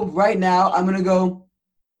go right now. I'm gonna go.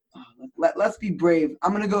 Let's be brave.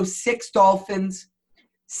 I'm gonna go 6 Dolphins,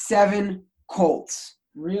 7 Colts.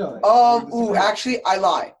 really. Actually, I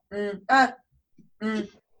lie.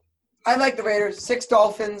 I like the Raiders. 6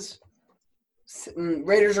 Dolphins.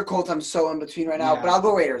 Raiders or Colts, I'm so in between right now, Yeah. but I'll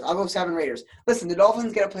go Raiders. I'll go 7 Raiders. Listen, the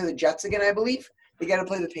Dolphins got to play the Jets again, I believe. They got to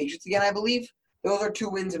play the Patriots again, I believe. Those are 2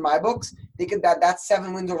 wins in my books. They could that's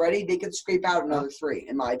 7 wins already. They could scrape out another 3,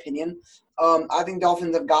 in my opinion. I think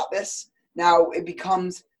Dolphins have got this. Now it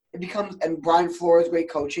becomes, and Brian Flores, great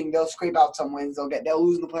coaching. They'll scrape out some wins. They'll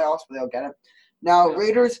lose in the playoffs, but they'll get it. Now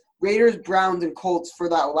Raiders, Browns, and Colts for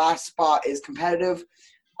that last spot is competitive.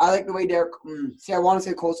 I like the way Derek. I want to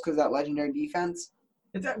say Colts because of that legendary defense.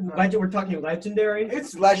 Is that legend? We're talking legendary.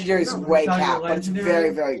 It's legendary, is No, we're way talking cap, but it's legendary. very,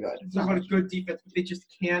 very good. They've got a good defense, but they just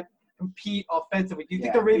can't compete offensively. Do you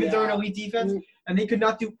think Yeah. the Ravens are an Yeah. elite defense? And they could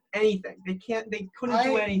not do anything. They couldn't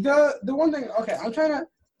do anything. The one thing. Okay, I'm trying to.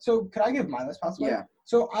 So could I give my list possibly? Yeah.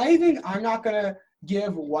 So I think I'm not gonna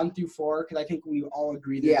give 1 through 4 because I think we all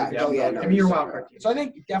agree that. Yeah. they're Oh, yeah. good. No, Give me your so- wild card team. So I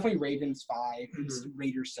think definitely Ravens 5, and Mhm.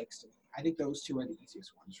 Raiders 6 to me. I think those 2 are the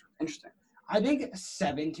easiest ones for me. Interesting. I think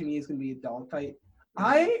 7 to me is gonna be a dogfight.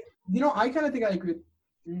 I kind of think I agree.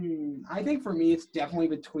 I think for me it's definitely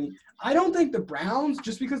between. I don't think the Browns,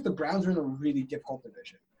 just because the Browns are in a really difficult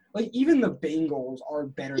division. Like even the Bengals are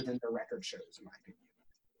better than their record shows, in my opinion.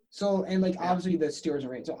 So and like obviously the Steelers are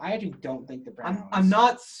right. So I actually don't think the Browns. I'm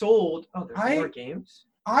not sold. Oh, there's I- more games.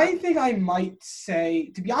 I think I might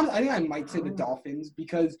say, to be honest, I think I might say the Dolphins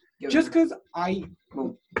because just because I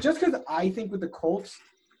think with the Colts,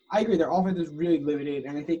 I agree their offense is really limited,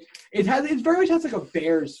 and I think it very much has like a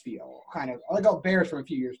Bears feel, kind of like a Bears from a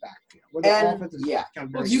few years back. Where their And, offense is yeah. kind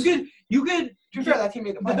of Well, very. you could. To be fair, that team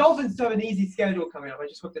made the The playoffs. Dolphins have an easy schedule coming up. I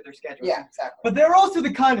just looked at their schedule. Yeah, exactly. But they're also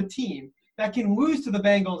the kind of team that can lose to the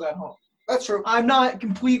Bengals at home. That's true. I'm not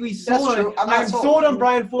completely sold on true. it. I'm not I'm sold. sold on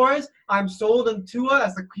Brian Flores. I'm sold on Tua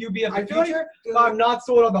as the QB of I the feel like future. But I'm not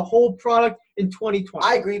sold on the whole product in 2020.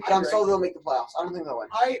 I agree, but I I'm agree. sold they'll make the playoffs. I don't think they'll win.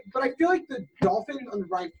 But I feel like the Dolphins under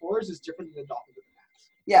Brian Flores is different than the Dolphins with the Pats.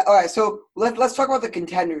 Yeah, all right. So let's talk about the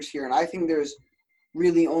contenders here, and I think there's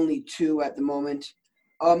really only 2 at the moment.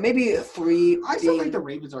 Maybe 3. I still being- think the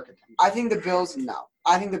Ravens are contenders. I think the Bills. No,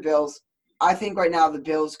 I think the Bills. I think right now the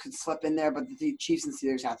Bills could slip in there, but the Chiefs and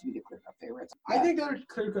Steelers have to be the clear-cut favorites. I think they're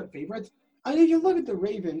clear-cut favorites. I mean, if you look at the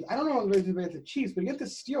Ravens, I don't know if the Ravens against the Chiefs, but against the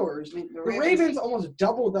Steelers, I mean, the Ravens almost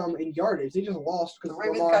doubled them in yardage. They just lost The because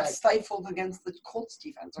Ravens Lamar got had- stifled against the Colts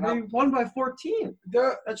defense. They won by 14.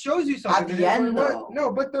 the That shows you something. At the They didn't end, win. though.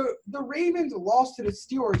 no, but the Ravens lost to the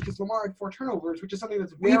Steelers because Lamar had 4 turnovers, which is something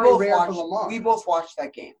that's We very both rare for Lamar. watched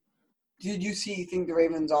that game. Did you think the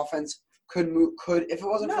Ravens offense could if it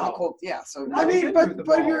wasn't for the No. Colts? Yeah. So No. I they mean, did but move the if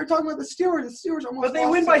ball. you're talking about the Steelers almost. But they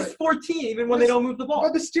lost win to by the- 14 even when they don't move the ball.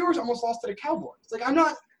 But the Steelers almost lost to the Cowboys. Like I'm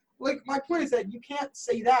not. Like my point is that you can't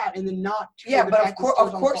say that and then not. yeah, the but fact of the Steelers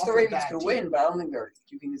course almost the lost to a Ravens bad could team. win, but I don't think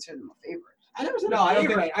you can consider them a favorite. I never said No, they're I don't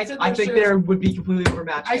think. favorite. I said I think they're they would be completely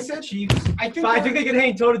overmatched. I against the said- Chiefs. I think. But I they're- think they could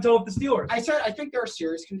hang toe to toe with the Steelers. I said I think they're a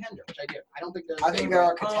serious contender, which I do. I don't think they're. I think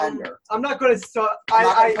they're a contender. I'm not going to. I'm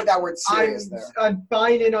not gonna put that word I'm, serious there. I'm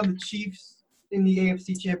buying in on the Chiefs in the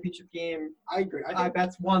AFC Championship game. I agree. I think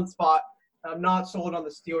That's one spot. I'm not sold on the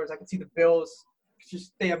Steelers. I can see the Bills.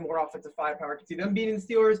 Just they have more offensive firepower. I can see them beating the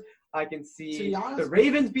Steelers. I can To see be honest- the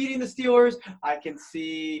Ravens beating the Steelers. I can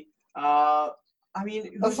see. I mean,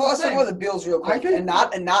 Let's who's to talk say? about the Bills real quick, I think-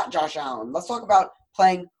 and not Josh Allen. Let's talk about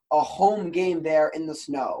playing a home game there in the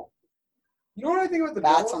snow. You know what I think about the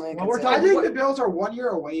That's Bills? something to Well, we're consider. I think the Bills are 1 year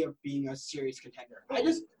away of being a serious contender.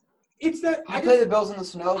 It's that I play the Bills in the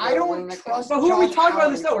snow. I they're don't winning that game. trust. But who are we Josh talking about in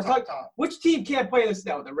Allen the snow? We're to talking- top. Which team can't play in the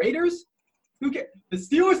snow? The Raiders? Who can? The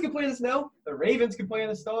Steelers can play in the snow. The Ravens can play in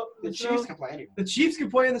the snow. The Chiefs can play anyway. The Chiefs can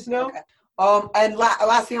play in the snow. Okay. And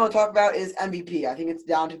last thing I want to talk about is MVP. I think it's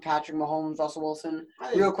down to Patrick Mahomes, Russell Wilson.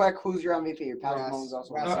 Real quick, who's your MVP? Patrick Russ. Mahomes,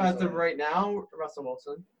 Russell Russ. Wilson. As of right now, Russell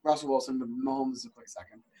Wilson. Russell Wilson, but Mahomes is a quick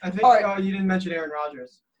second. I think All right. you didn't mention Aaron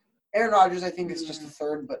Rodgers. Aaron Rodgers, I think, is just a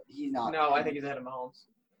third, but he's not. No, I think he's ahead of Mahomes.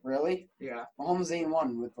 Really? Yeah. Mahomes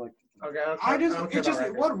 8-1 with like. Okay. It's just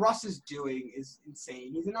what Russ is doing is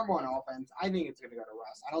insane. He's the number 1 offense. I think it's gonna go to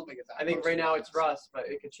Russ. I don't think it's. that I think close right to now it's Russ, but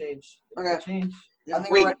it could change. It Okay. could change. I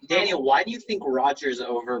think Wait, right- Daniel, why do you think Rodgers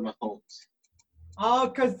over Mahomes?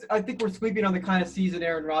 Because I think we're sleeping on the kind of season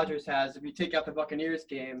Aaron Rodgers has. If you take out the Buccaneers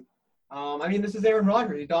game, this is Aaron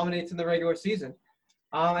Rodgers. He dominates in the regular season.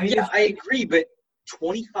 Yeah, I agree, but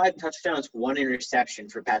 25 touchdowns, 1 interception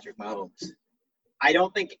for Patrick Mahomes. I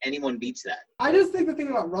don't think anyone beats that. I just think the thing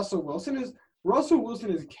about Russell Wilson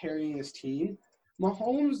is carrying his team.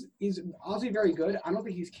 Mahomes is obviously very good. I don't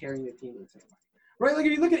think he's carrying the team in the same way. Right? Like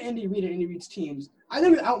if you look at Andy Reid and Andy Reid's teams, I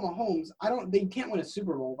think without Mahomes, they can't win a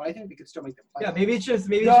Super Bowl, but I think they could still make the playoffs. Yeah, maybe it's just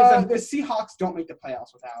the Seahawks don't make the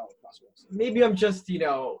playoffs without Russell Wilson. Maybe I'm just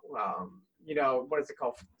what is it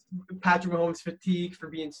called? Patrick Mahomes fatigue for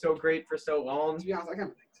being so great for so long. To be honest, I kind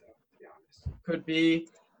of think so. To be honest, could be.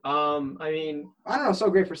 I don't know. So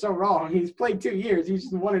great for so long. He's played 2 years. He's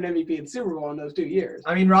just won an MVP and Super Bowl in those 2 years.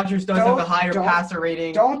 Rodgers does have the higher passer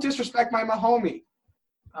rating. Don't disrespect my Mahomie.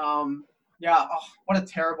 Yeah. Oh, what a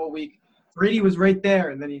terrible week. Brady was right there,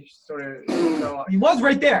 and then he sort of he was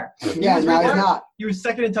right there. Yeah, he's not. He was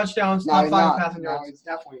second in touchdowns, No, top he's 5 not. passing yards. No, it's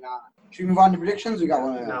definitely not. Should we move on to predictions? We got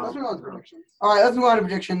one. No. Let's move on to predictions. All right, let's move on to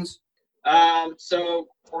predictions. So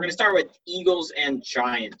we're gonna start with Eagles and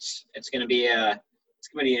Giants. It's gonna be an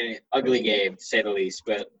ugly game to say the least.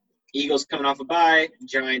 But Eagles coming off a bye,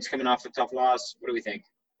 Giants coming off a tough loss. What do we think?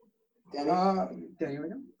 Daniel.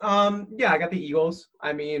 Yeah, I got the Eagles.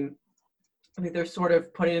 I think they're sort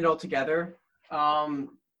of putting it all together.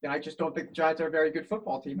 I just don't think the Giants are a very good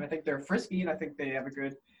football team. I think they're frisky, and I think they have a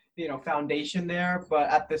good, foundation there. But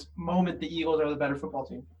at this moment, the Eagles are the better football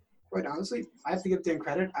team. Quite honestly, I have to give Dan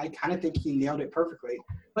credit. I kind of think he nailed it perfectly.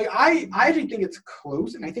 Like, I actually think it's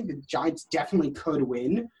close, and I think the Giants definitely could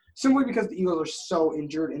win, simply because the Eagles are so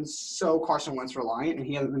injured and so Carson Wentz reliant, and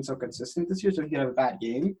he hasn't been so consistent this year, so he could have a bad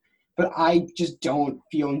game. But I just don't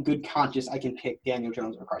feel in good conscience I can pick Daniel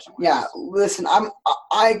Jones or Carson Wentz. Yeah, listen,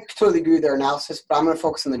 I totally agree with their analysis, but I'm going to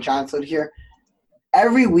focus on the Giants out here.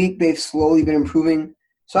 Every week they've slowly been improving,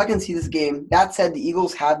 so I can see this game. That said, the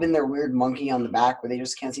Eagles have been their weird monkey on the back where they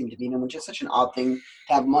just can't seem to beat them, which is such an odd thing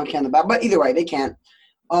to have a monkey on the back. But either way, they can't.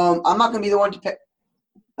 I'm not going to be the one to pick.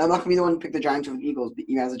 I'm not going to be the one to pick the Giants or the Eagles,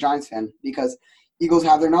 even as a Giants fan, because Eagles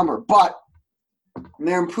have their number. But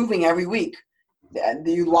they're improving every week.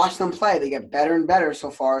 You watch them play; they get better and better so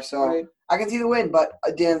far. So Right. I can see the win, but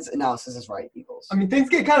Dan's analysis is right. Eagles. Things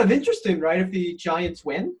get kind of interesting, right? If the Giants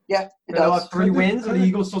win, Yeah, it they'll does. have 3 wins, and the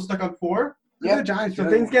Eagles still stuck on 4. Yeah. The Giants. So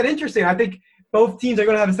really things get interesting. I think both teams are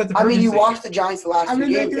going to have a sense of I mean, urgency. you watched the Giants the last I 2 mean,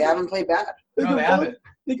 they games. could- They haven't played bad. No, they haven't.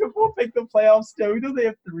 They could both make the playoffs still. Even though they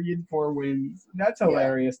have 3 and 4 wins. That's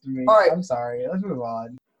hilarious to me. All right. I'm sorry. Let's move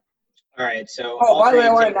on. All right, so Oh, all by the way, I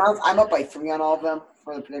three want to teams- announce I'm up by 3 on all of them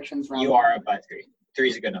for the predictions round. you are up by 3. 3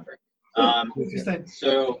 is a good number. Interesting.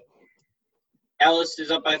 So Ellis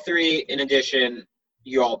is up by 3. In addition,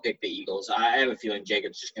 you all picked the Eagles. I have a feeling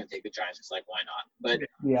Jacob's just going to take the Giants. It's like, why not? But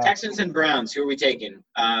Yeah. Texans and Browns, who are we taking?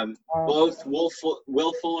 Both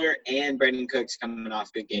Will Fuller and Brandon Cooks coming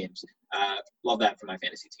off good games. Love that for my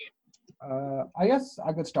fantasy team. I guess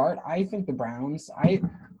I could start. I think the Browns. I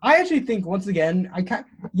actually think once again I kind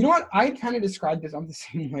of described this on the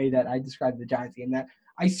same way that I described the Giants game. That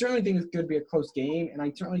I certainly think it's going to be a close game, and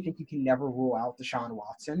I certainly think you can never rule out Deshaun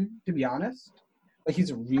Watson. To be honest, like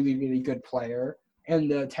he's a really really good player,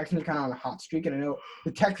 and the Texans are kind of on a hot streak. And I know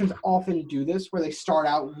the Texans often do this where they start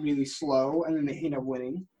out really slow and then they end up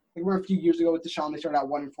winning. Like where a few years ago with Deshaun, they started out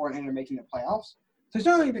 1-4 and ended up making the playoffs. So I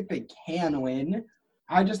certainly think they can win.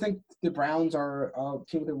 I just think the Browns are a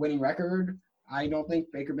team with a winning record. I don't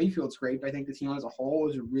think Baker Mayfield's great, but I think the team as a whole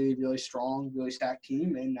is a really, really strong, really stacked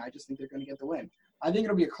team, and I just think they're going to get the win. I think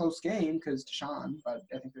it'll be a close game because Deshaun, but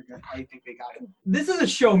I think they got it. This is a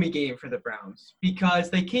show me game for the Browns because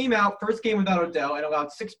they came out first game without Odell and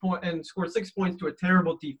allowed 6 points and scored 6 points to a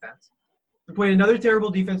terrible defense. They played another terrible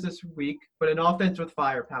defense this week, but an offense with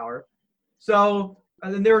firepower. So,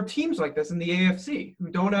 and then there are teams like this in the AFC who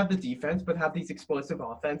don't have the defense but have these explosive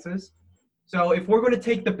offenses. So if we're going to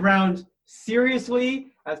take the Browns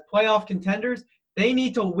seriously as playoff contenders, they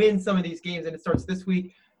need to win some of these games, and it starts this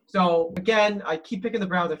week. So, again, I keep picking the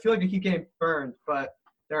Browns. I feel like I keep getting burned, but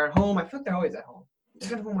they're at home. I feel like they're always at home. They've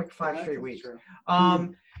been at home like 5 straight weeks. But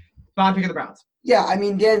I'm picking the Browns. Yeah, I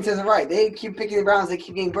mean, Dan says it right. They keep picking the Browns. They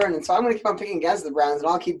keep getting burned. And so I'm going to keep on picking against the Browns, and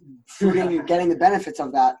I'll keep fruiting and getting the benefits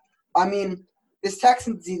of that. I mean, this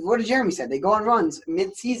Texans, what did Jeremy say? They go on runs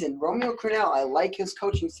mid-season. Romeo Crennel, I like his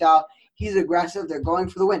coaching style. He's aggressive. They're going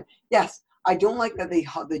for the win. Yes, I don't like that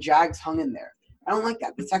the Jags hung in there. I don't like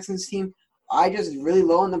that. The Texans team, I just really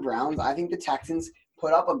low on the Browns. I think the Texans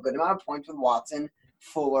put up a good amount of points with Watson,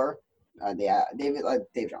 Fuller, David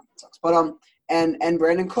Johnson sucks, but and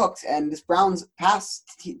Brandon Cooks, and this Browns pass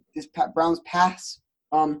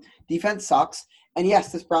defense sucks, And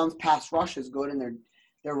yes, this Browns pass rush is good, and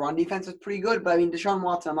their run defense is pretty good. But I mean, Deshaun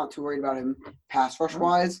Watson, I'm not too worried about him pass rush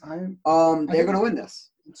wise. They're going to win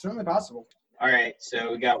this. It's certainly possible. All right,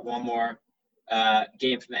 so we got one more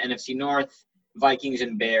game from the NFC North. Vikings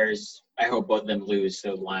and Bears. I hope both of them lose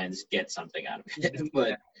so the Lions get something out of it.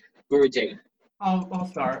 But who are we taking? I'll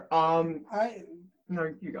start.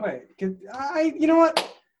 No, you go. Wait, you know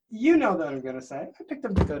what? You know what I'm gonna say. I picked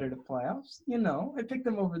them to go to the playoffs. You know, I picked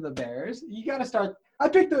them over the Bears. You gotta start. I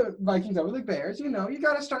picked the Vikings over the Bears. You know, you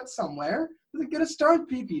gotta start somewhere. They're gonna start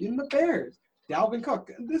beating the Bears. Dalvin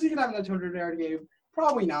Cook. Is he gonna have another 200-yard game?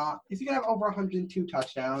 Probably not. Is he gonna have over 102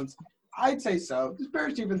 touchdowns? I'd say so. This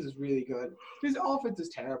Bears defense is really good. His offense is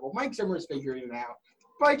terrible. Mike Zimmer is figuring it out.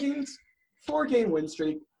 Vikings, 4-game win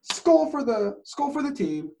streak. Skull for the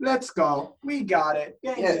team. Let's go. We got it.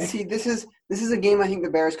 Yeah, see, this is a game I think the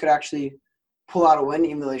Bears could actually pull out a win,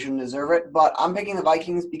 even though they shouldn't deserve it. But I'm picking the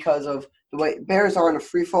Vikings because of the way Bears are in a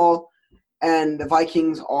free fall, and the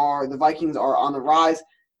Vikings are on the rise.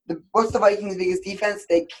 What's the Vikings' biggest defense?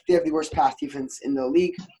 They have the worst pass defense in the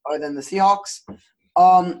league, other than the Seahawks.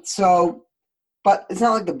 But it's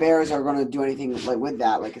not like the Bears are going to do anything like with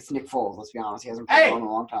that. Like, it's Nick Foles. Let's be honest, he hasn't played in a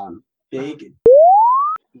long time. Big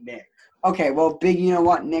Nick. Okay, well, big. You know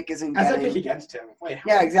what? Nick isn't I said getting. pick against him. Wait.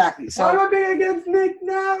 Yeah, exactly. Why am So I picking against Nick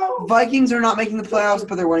now? Vikings are not making the playoffs,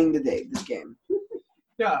 but they're winning this game.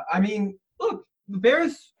 Yeah, I mean, look, the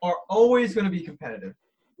Bears are always going to be competitive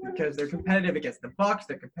because they're competitive against the Bucs,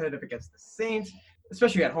 they're competitive against the Saints,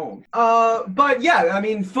 especially at home. But yeah, I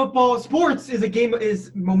mean, sports is a game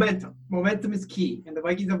is momentum. Momentum is key, and the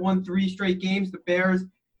Vikings have won 3 straight games. The Bears,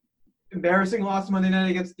 embarrassing loss Monday night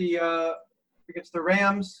against the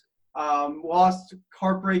Rams, lost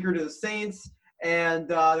heartbreaker to the Saints. And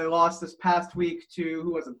they lost this past week to,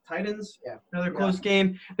 who was it, Titans? Yeah. Another close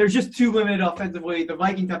game. There's just too limited offensively. The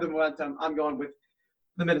Vikings have the momentum. I'm going with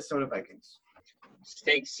the Minnesota Vikings. Let's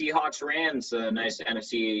take Seahawks-Rams, a nice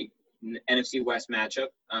NFC West matchup.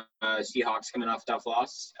 Seahawks coming off a tough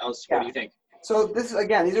loss. Else, what do you think? So these are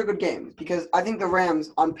good games because I think the Rams,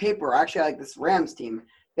 on paper, actually I like this Rams team.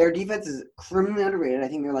 Their defense is criminally underrated. I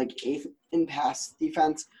think they're like 8th in pass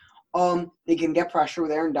defense. They can get pressure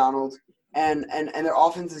with Aaron Donald. And their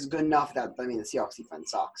offense is good enough that, I mean, the Seahawks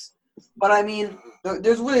defense sucks. But, I mean,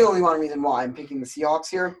 there's really only one reason why I'm picking the Seahawks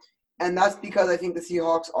here, and that's because I think the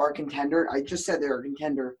Seahawks are a contender. I just said they're a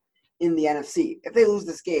contender in the NFC. If they lose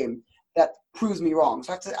this game, that proves me wrong.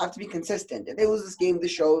 So I have to be consistent. If they lose this game,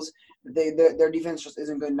 this shows that their defense just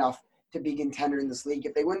isn't good enough to be a contender in this league.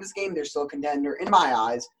 If they win this game, they're still a contender in my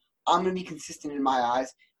eyes. I'm going to be consistent in my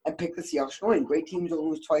eyes and pick the Seahawks to win. Great teams don't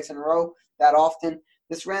lose twice in a row that often.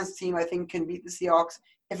 This Rams team, I think, can beat the Seahawks.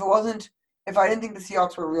 If I didn't think the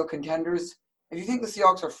Seahawks were real contenders, if you think the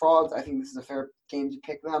Seahawks are frauds, I think this is a fair game to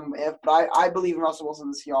pick them. But I believe in Russell Wilson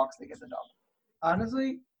and the Seahawks. They get the dub.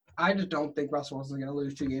 Honestly, I just don't think Russell Wilson's going to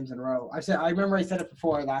lose 2 games in a row. I remember I said it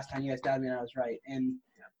before last time you guys doubted me and I was right. And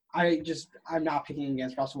I'm not picking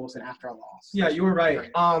against Russell Wilson after a loss. Yeah, you were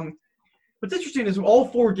right. What's interesting is all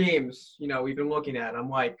 4 games, we've been looking at, I'm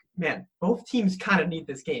like, man, both teams kind of need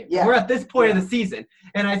this game. Yeah. We're at this point of the season.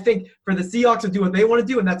 And I think for the Seahawks to do what they want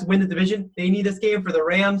to do, and that's win the division, they need this game. For the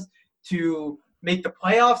Rams to make the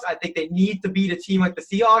playoffs, I think they need to beat a team like the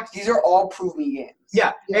Seahawks. These are all prove-me games.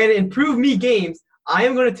 Yeah, and in prove-me games, I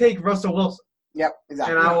am going to take Russell Wilson. Yep,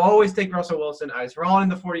 exactly. And I will always take Russell Wilson. I was wrong in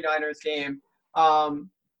the 49ers game.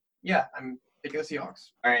 Yeah, I'm picking the Seahawks.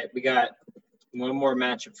 All right, we got one more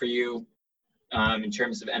matchup for you. In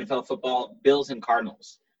terms of NFL football, Bills and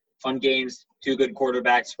Cardinals. Fun games, 2 good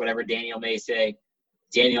quarterbacks, whatever Daniel may say.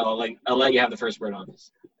 Daniel, I'll let you have the first word on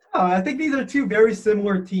this. Oh, I think these are 2 very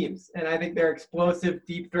similar teams, and I think they're explosive,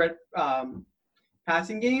 deep threat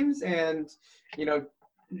passing games, and,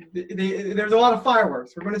 there's a lot of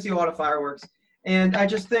fireworks. We're going to see a lot of fireworks, and I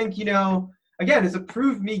just think, again, it's a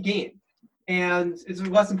prove-me game, and it's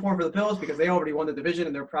less important for the Bills because they already won the division,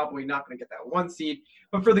 and they're probably not going to get that 1 seed.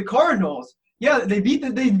 But for the Cardinals, yeah, they beat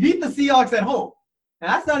the Seahawks at home.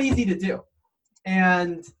 And that's not easy to do.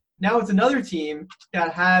 And now it's another team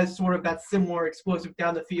that has sort of that similar explosive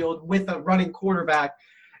down the field with a running quarterback.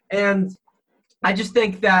 And I just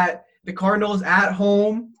think that the Cardinals at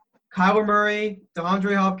home, Kyler Murray,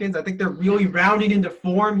 DeAndre Hopkins, I think they're really rounding into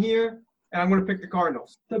form here. And I'm going to pick the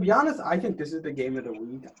Cardinals. To be honest, I think this is the game of the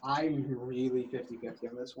week. I'm really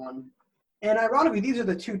 50-50 on this one. And ironically, these are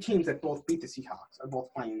the 2 teams that both beat the Seahawks, are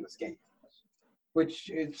both playing this game. Which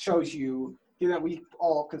it shows you, given that we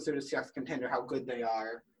all consider the Seahawks a contender, how good they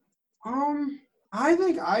are. I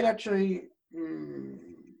think I'd actually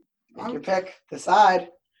Make your pick. Decide.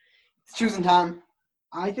 It's choosing time.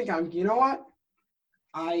 you know what?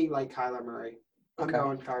 I like Kyler Murray. I'm Okay.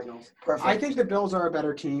 going Cardinals. Perfect. I think the Bills are a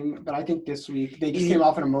better team, but I think this week they just came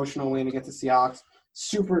off an emotional win against the Seahawks.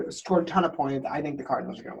 Scored a ton of points. I think the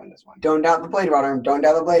Cardinals are going to win this one. Don't doubt the Blade Runner. Don't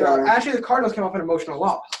doubt the Blade Runner. Actually, the Cardinals came off an emotional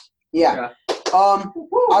loss. Yeah.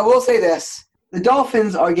 I will say this. The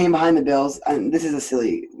Dolphins are a game behind the Bills, and this is a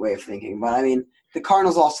silly way of thinking, but I mean, the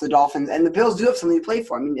Cardinals lost to the Dolphins, and the Bills do have something to play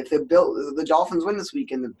for. I mean, if the Dolphins win this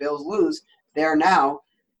week and the Bills lose, they're now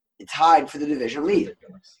tied for the division lead.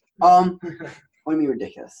 What do you mean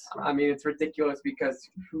ridiculous? I mean, it's ridiculous because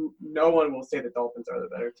no one will say the Dolphins are the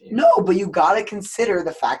better team. No, but you got to consider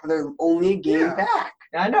the fact that they're only a game Yeah. back.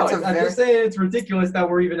 I know. It's a I'm just saying it's ridiculous that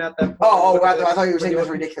we're even at that point. I thought you were saying it was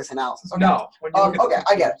ridiculous analysis. Okay. No. when you look at Okay, the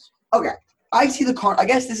I get it. teams. Okay. I see I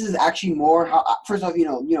guess this is actually more how. First off,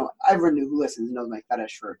 everyone who listens knows my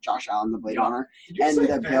fetish for Josh Allen, the Blade Yeah. Runner, Did you and say the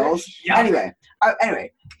fetish? Bills. Yeah.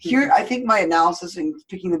 Anyway, here I think my analysis in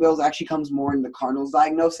picking the Bills actually comes more in the Cardinals'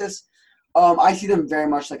 diagnosis. I see them very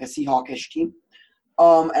much like a Seahawkish team,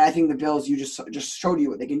 and I think the Bills. You just showed you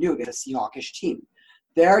what they can do against a Seahawkish team.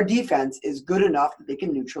 Their defense is good enough that they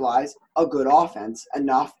can neutralize a good offense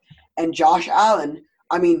enough, and Josh Allen.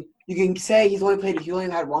 I mean. You can say he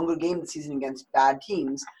only had one good game this season against bad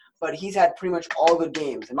teams, but he's had pretty much all good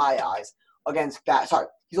games in my eyes against bad. Sorry,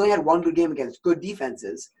 he's only had one good game against good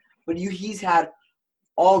defenses, but he's had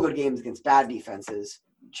all good games against bad defenses.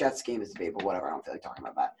 Jets game is debatable, whatever. I don't feel like talking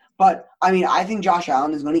about that. But I mean, I think Josh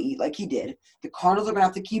Allen is going to eat like he did. The Cardinals are going to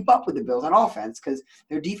have to keep up with the Bills on offense because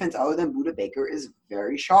their defense, other than Budda Baker, is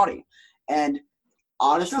very shoddy. And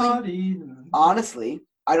honestly.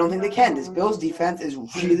 I don't think they can. This Bills defense is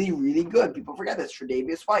really, really good. People forget this.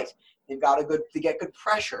 Tre'Davious White. They get good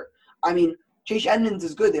pressure. I mean, Chase Edmonds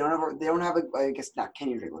is good. They don't have I guess not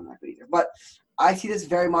Kenny Drake wasn't that good either. But I see this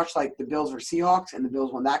very much like the Bills were Seahawks, and the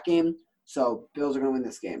Bills won that game. So Bills are going to win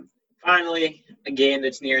this game. Finally, a game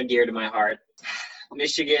that's near and dear to my heart.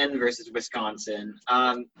 Michigan versus Wisconsin.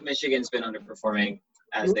 Michigan's been underperforming,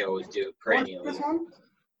 as they always do, perennially.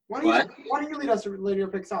 Why What? don't you lead us to lead your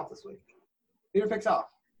picks off this week? Lead your picks off.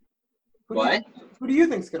 Who do you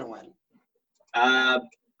think's going to win?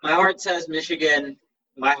 My heart says Michigan.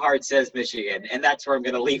 My heart says Michigan, and that's where I'm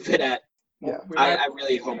going to leave it at. Yeah. I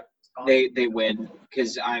really hope they win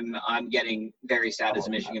because I'm getting very sad as a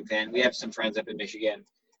Michigan fan. We have some friends up in Michigan.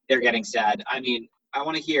 They're getting sad. I mean, I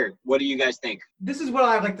want to hear. What do you guys think? This is what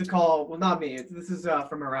I like to call, well, not me. This is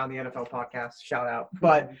from Around the NFL podcast. Shout out.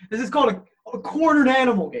 But this is called a cornered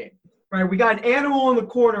animal game, right? We got an animal in the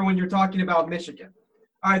corner when you're talking about Michigan.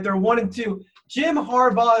 All right, they're 1-2. Jim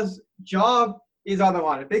Harbaugh's job is on the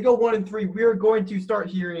line. If they go 1-3, we're going to start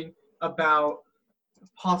hearing about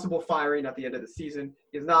possible firing at the end of the season.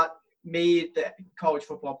 He has not made the college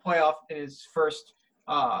football playoff in his first,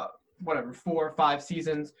 4 or 5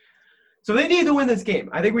 seasons. So they need to win this game.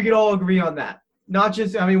 I think we could all agree on that. Not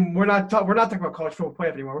just, I mean, we're not talking about college football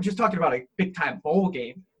playoff anymore. We're just talking about a big-time bowl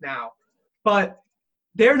game now. But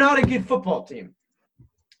they're not a good football team.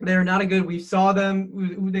 They're not a good. We saw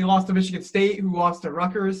them. They lost to Michigan State, who lost to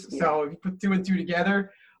Rutgers. Yeah. So if you put 2 and 2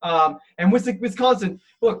 together. And with Wisconsin,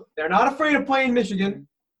 look, they're not afraid of playing Michigan,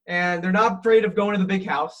 and they're not afraid of going to the big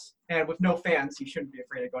house. And with no fans, you shouldn't be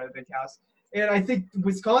afraid of going to the big house. And I think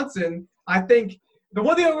Wisconsin, the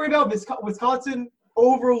one thing I worry about is Wisconsin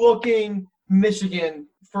overlooking Michigan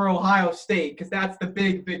for Ohio State because that's the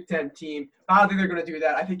big Big Ten team. I don't think they're going to do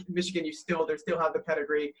that. I think Michigan, they still have the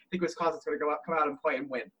pedigree. I think Wisconsin's going to come out and play and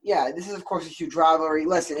win. Yeah, this is, of course, a huge rivalry.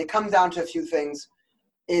 Listen, it comes down to a few things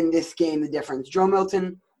in this game, the difference. Joe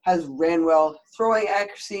Milton has ran well. Throwing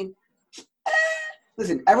accuracy.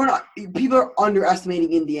 Listen, people are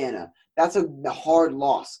underestimating Indiana. That's a hard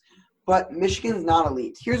loss. But Michigan's not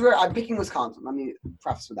elite. Here's where I'm picking Wisconsin. Let me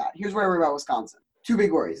preface with that. Here's where I worry about Wisconsin. 2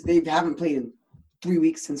 big worries. They haven't played in 3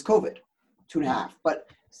 weeks since COVID. 2.5. But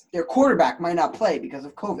their quarterback might not play because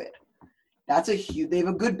of COVID. That's a huge. They have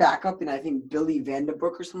a good backup, and I think Billy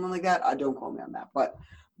Vandenbroek or something like that. Don't quote me on that.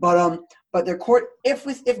 But their court if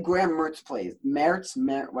Graham Mertz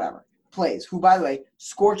plays, who by the way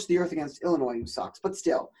scorched the earth against Illinois, who sucks, but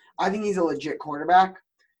still, I think he's a legit quarterback.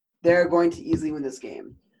 They're going to easily win this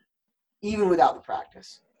game, even without the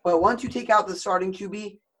practice. But once you take out the starting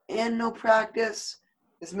QB and no practice,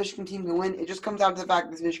 this Michigan team can win. It just comes down to the fact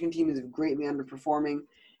that this Michigan team is greatly underperforming.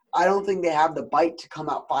 I don't think they have the bite to come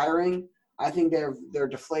out firing. I think they're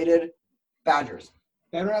deflated. Badgers.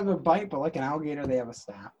 They don't have a bite, but like an alligator, they have a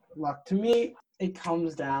snap. Look, to me, it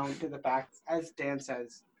comes down to the fact, as Dan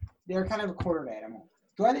says, they're kind of a quartered animal.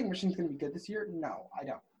 Do I think Michigan's going to be good this year? No, I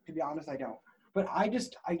don't. To be honest, I don't. But I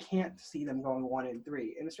can't see them going 1-3,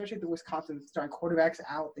 and especially if the Wisconsin starting quarterbacks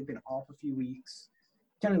out. They've been off a few weeks.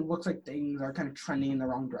 Kind of looks like things are kind of trending in the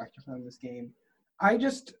wrong direction for them this game.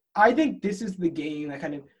 I think this is the game that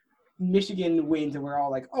kind of Michigan wins and we're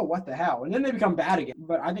all like, oh, what the hell? And then they become bad again.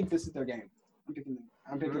 But I think this is their game.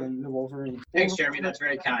 I'm picking the Wolverines. Thanks, Jeremy. That's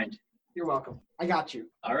very kind. You're welcome. I got you.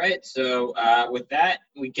 All right. So with that,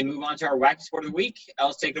 we can move on to our wacky sport of the week.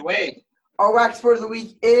 Ellis, take it away. Our wax sport of the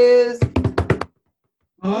week is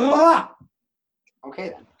Ah! okay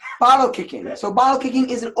then. Bottle kicking. So bottle kicking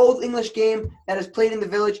is an old English game that is played in the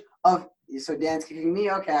village of. So Dan's kicking me.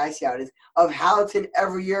 Okay, I see how it is. Of Hallaton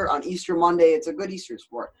every year on Easter Monday. It's a good Easter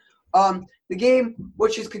sport. The game,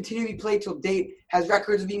 which is continually played till date, has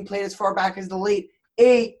records of being played as far back as the late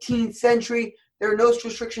 18th century. There are no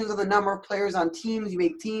restrictions on the number of players on teams. You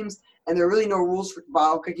make teams, and there are really no rules for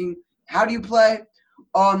bottle kicking. How do you play?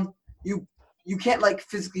 You can't like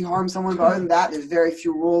physically harm someone, but other than that, there's very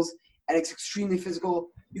few rules, and it's extremely physical.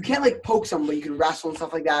 You can't like poke someone, but you can wrestle and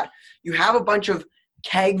stuff like that. You have a bunch of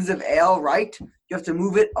kegs of ale, right? You have to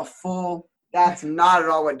move it a full. That's not at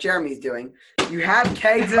all what Jeremy's doing. You have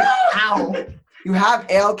kegs of ow. You have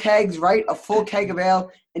ale kegs, right? A full keg of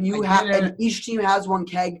ale, and and each team has one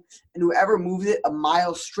keg, and whoever moves it a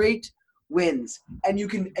mile straight wins. And you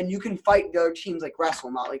can fight the other teams like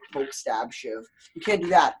wrestle, not like poke, stab, shiv. You can't do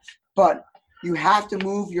that, but you have to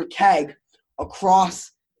move your keg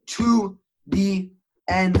across to the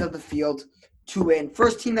end of the field to win.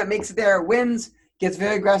 First team that makes it there wins. Gets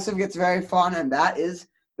very aggressive, gets very fun, and that is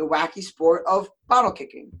the wacky sport of bottle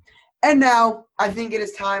kicking. And now, I think it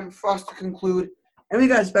is time for us to conclude, and we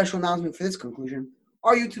got a special announcement for this conclusion.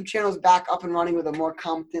 Our YouTube channel is back up and running with a more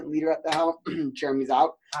competent leader at the helm. Jeremy's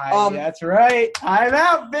out. That's right. I'm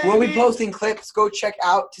out, baby. We'll be posting clips. Go check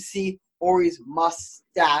out to see Ori's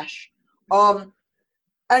mustache.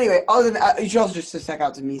 Anyway, other than that, you should also just check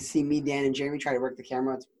out to see me, Dan, and Jeremy try to work the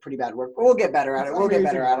camera. It's pretty bad work, but we'll get better at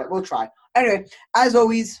it. We'll try. Anyway, as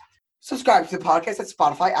always, subscribe to the podcast at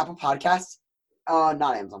Spotify, Apple Podcasts,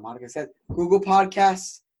 not Amazon Podcasts, Google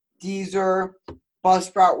Podcasts, Deezer,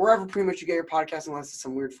 Buzzsprout, wherever pretty much you get your podcast, unless it's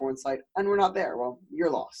some weird foreign site, and we're not there. Well, you're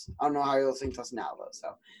lost. I don't know how you're listening to us now, though.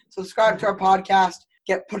 So subscribe to our podcast.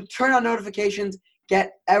 Turn on notifications.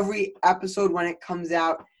 Get every episode when it comes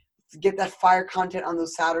out. Get that fire content on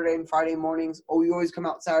those Saturday and Friday mornings. Oh, we always come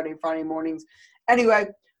out Saturday and Friday mornings. Anyway,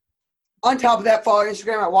 on top of that, follow our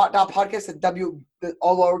Instagram at wat.podcast at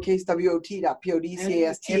all lowercase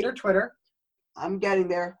WOT.PODCAST. And your Twitter. I'm getting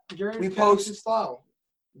there. Jeremy's We kind post- of slow.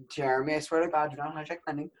 Jeremy, I swear to God, do not hijack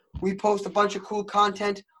pending. We post a bunch of cool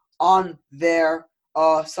content on there.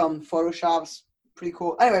 Some Photoshops. Pretty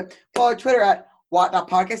cool. Anyway, follow our Twitter at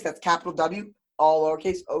wat.podcast. That's capital W, all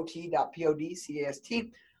lowercase,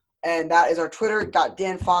 OT.PODCAST. And that is our Twitter. Got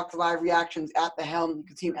Dan Fox live reactions at the helm. You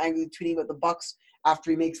can see him angrily tweeting about the Bucks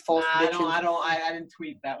after he makes false predictions. I didn't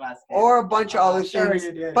tweet that last game. Or a bunch of other Sure things.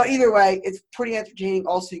 you did. But either way, it's pretty entertaining.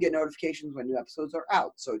 Also, you get notifications when new episodes are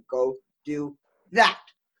out. So go do that.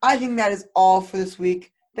 I think that is all for this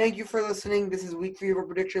week. Thank you for listening. This is week 3 of our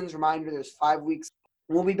predictions. Reminder, there's 5 weeks.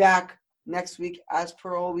 We'll be back next week as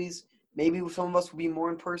per always. Maybe some of us will be more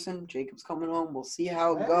in person. Jacob's coming home. We'll see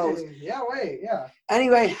how it goes. Yeah.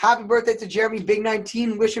 Anyway, happy birthday to Jeremy, Big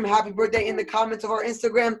 19. Wish him happy birthday in the comments of our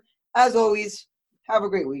Instagram. As always, have a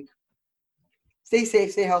great week. Stay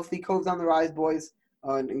safe, stay healthy. Cove's on the rise, boys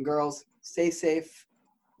and girls. Stay safe.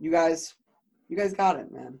 You guys got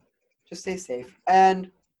it, man. Just stay safe.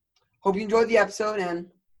 And hope you enjoyed the episode, and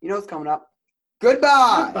you know what's coming up.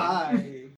 Goodbye. Bye.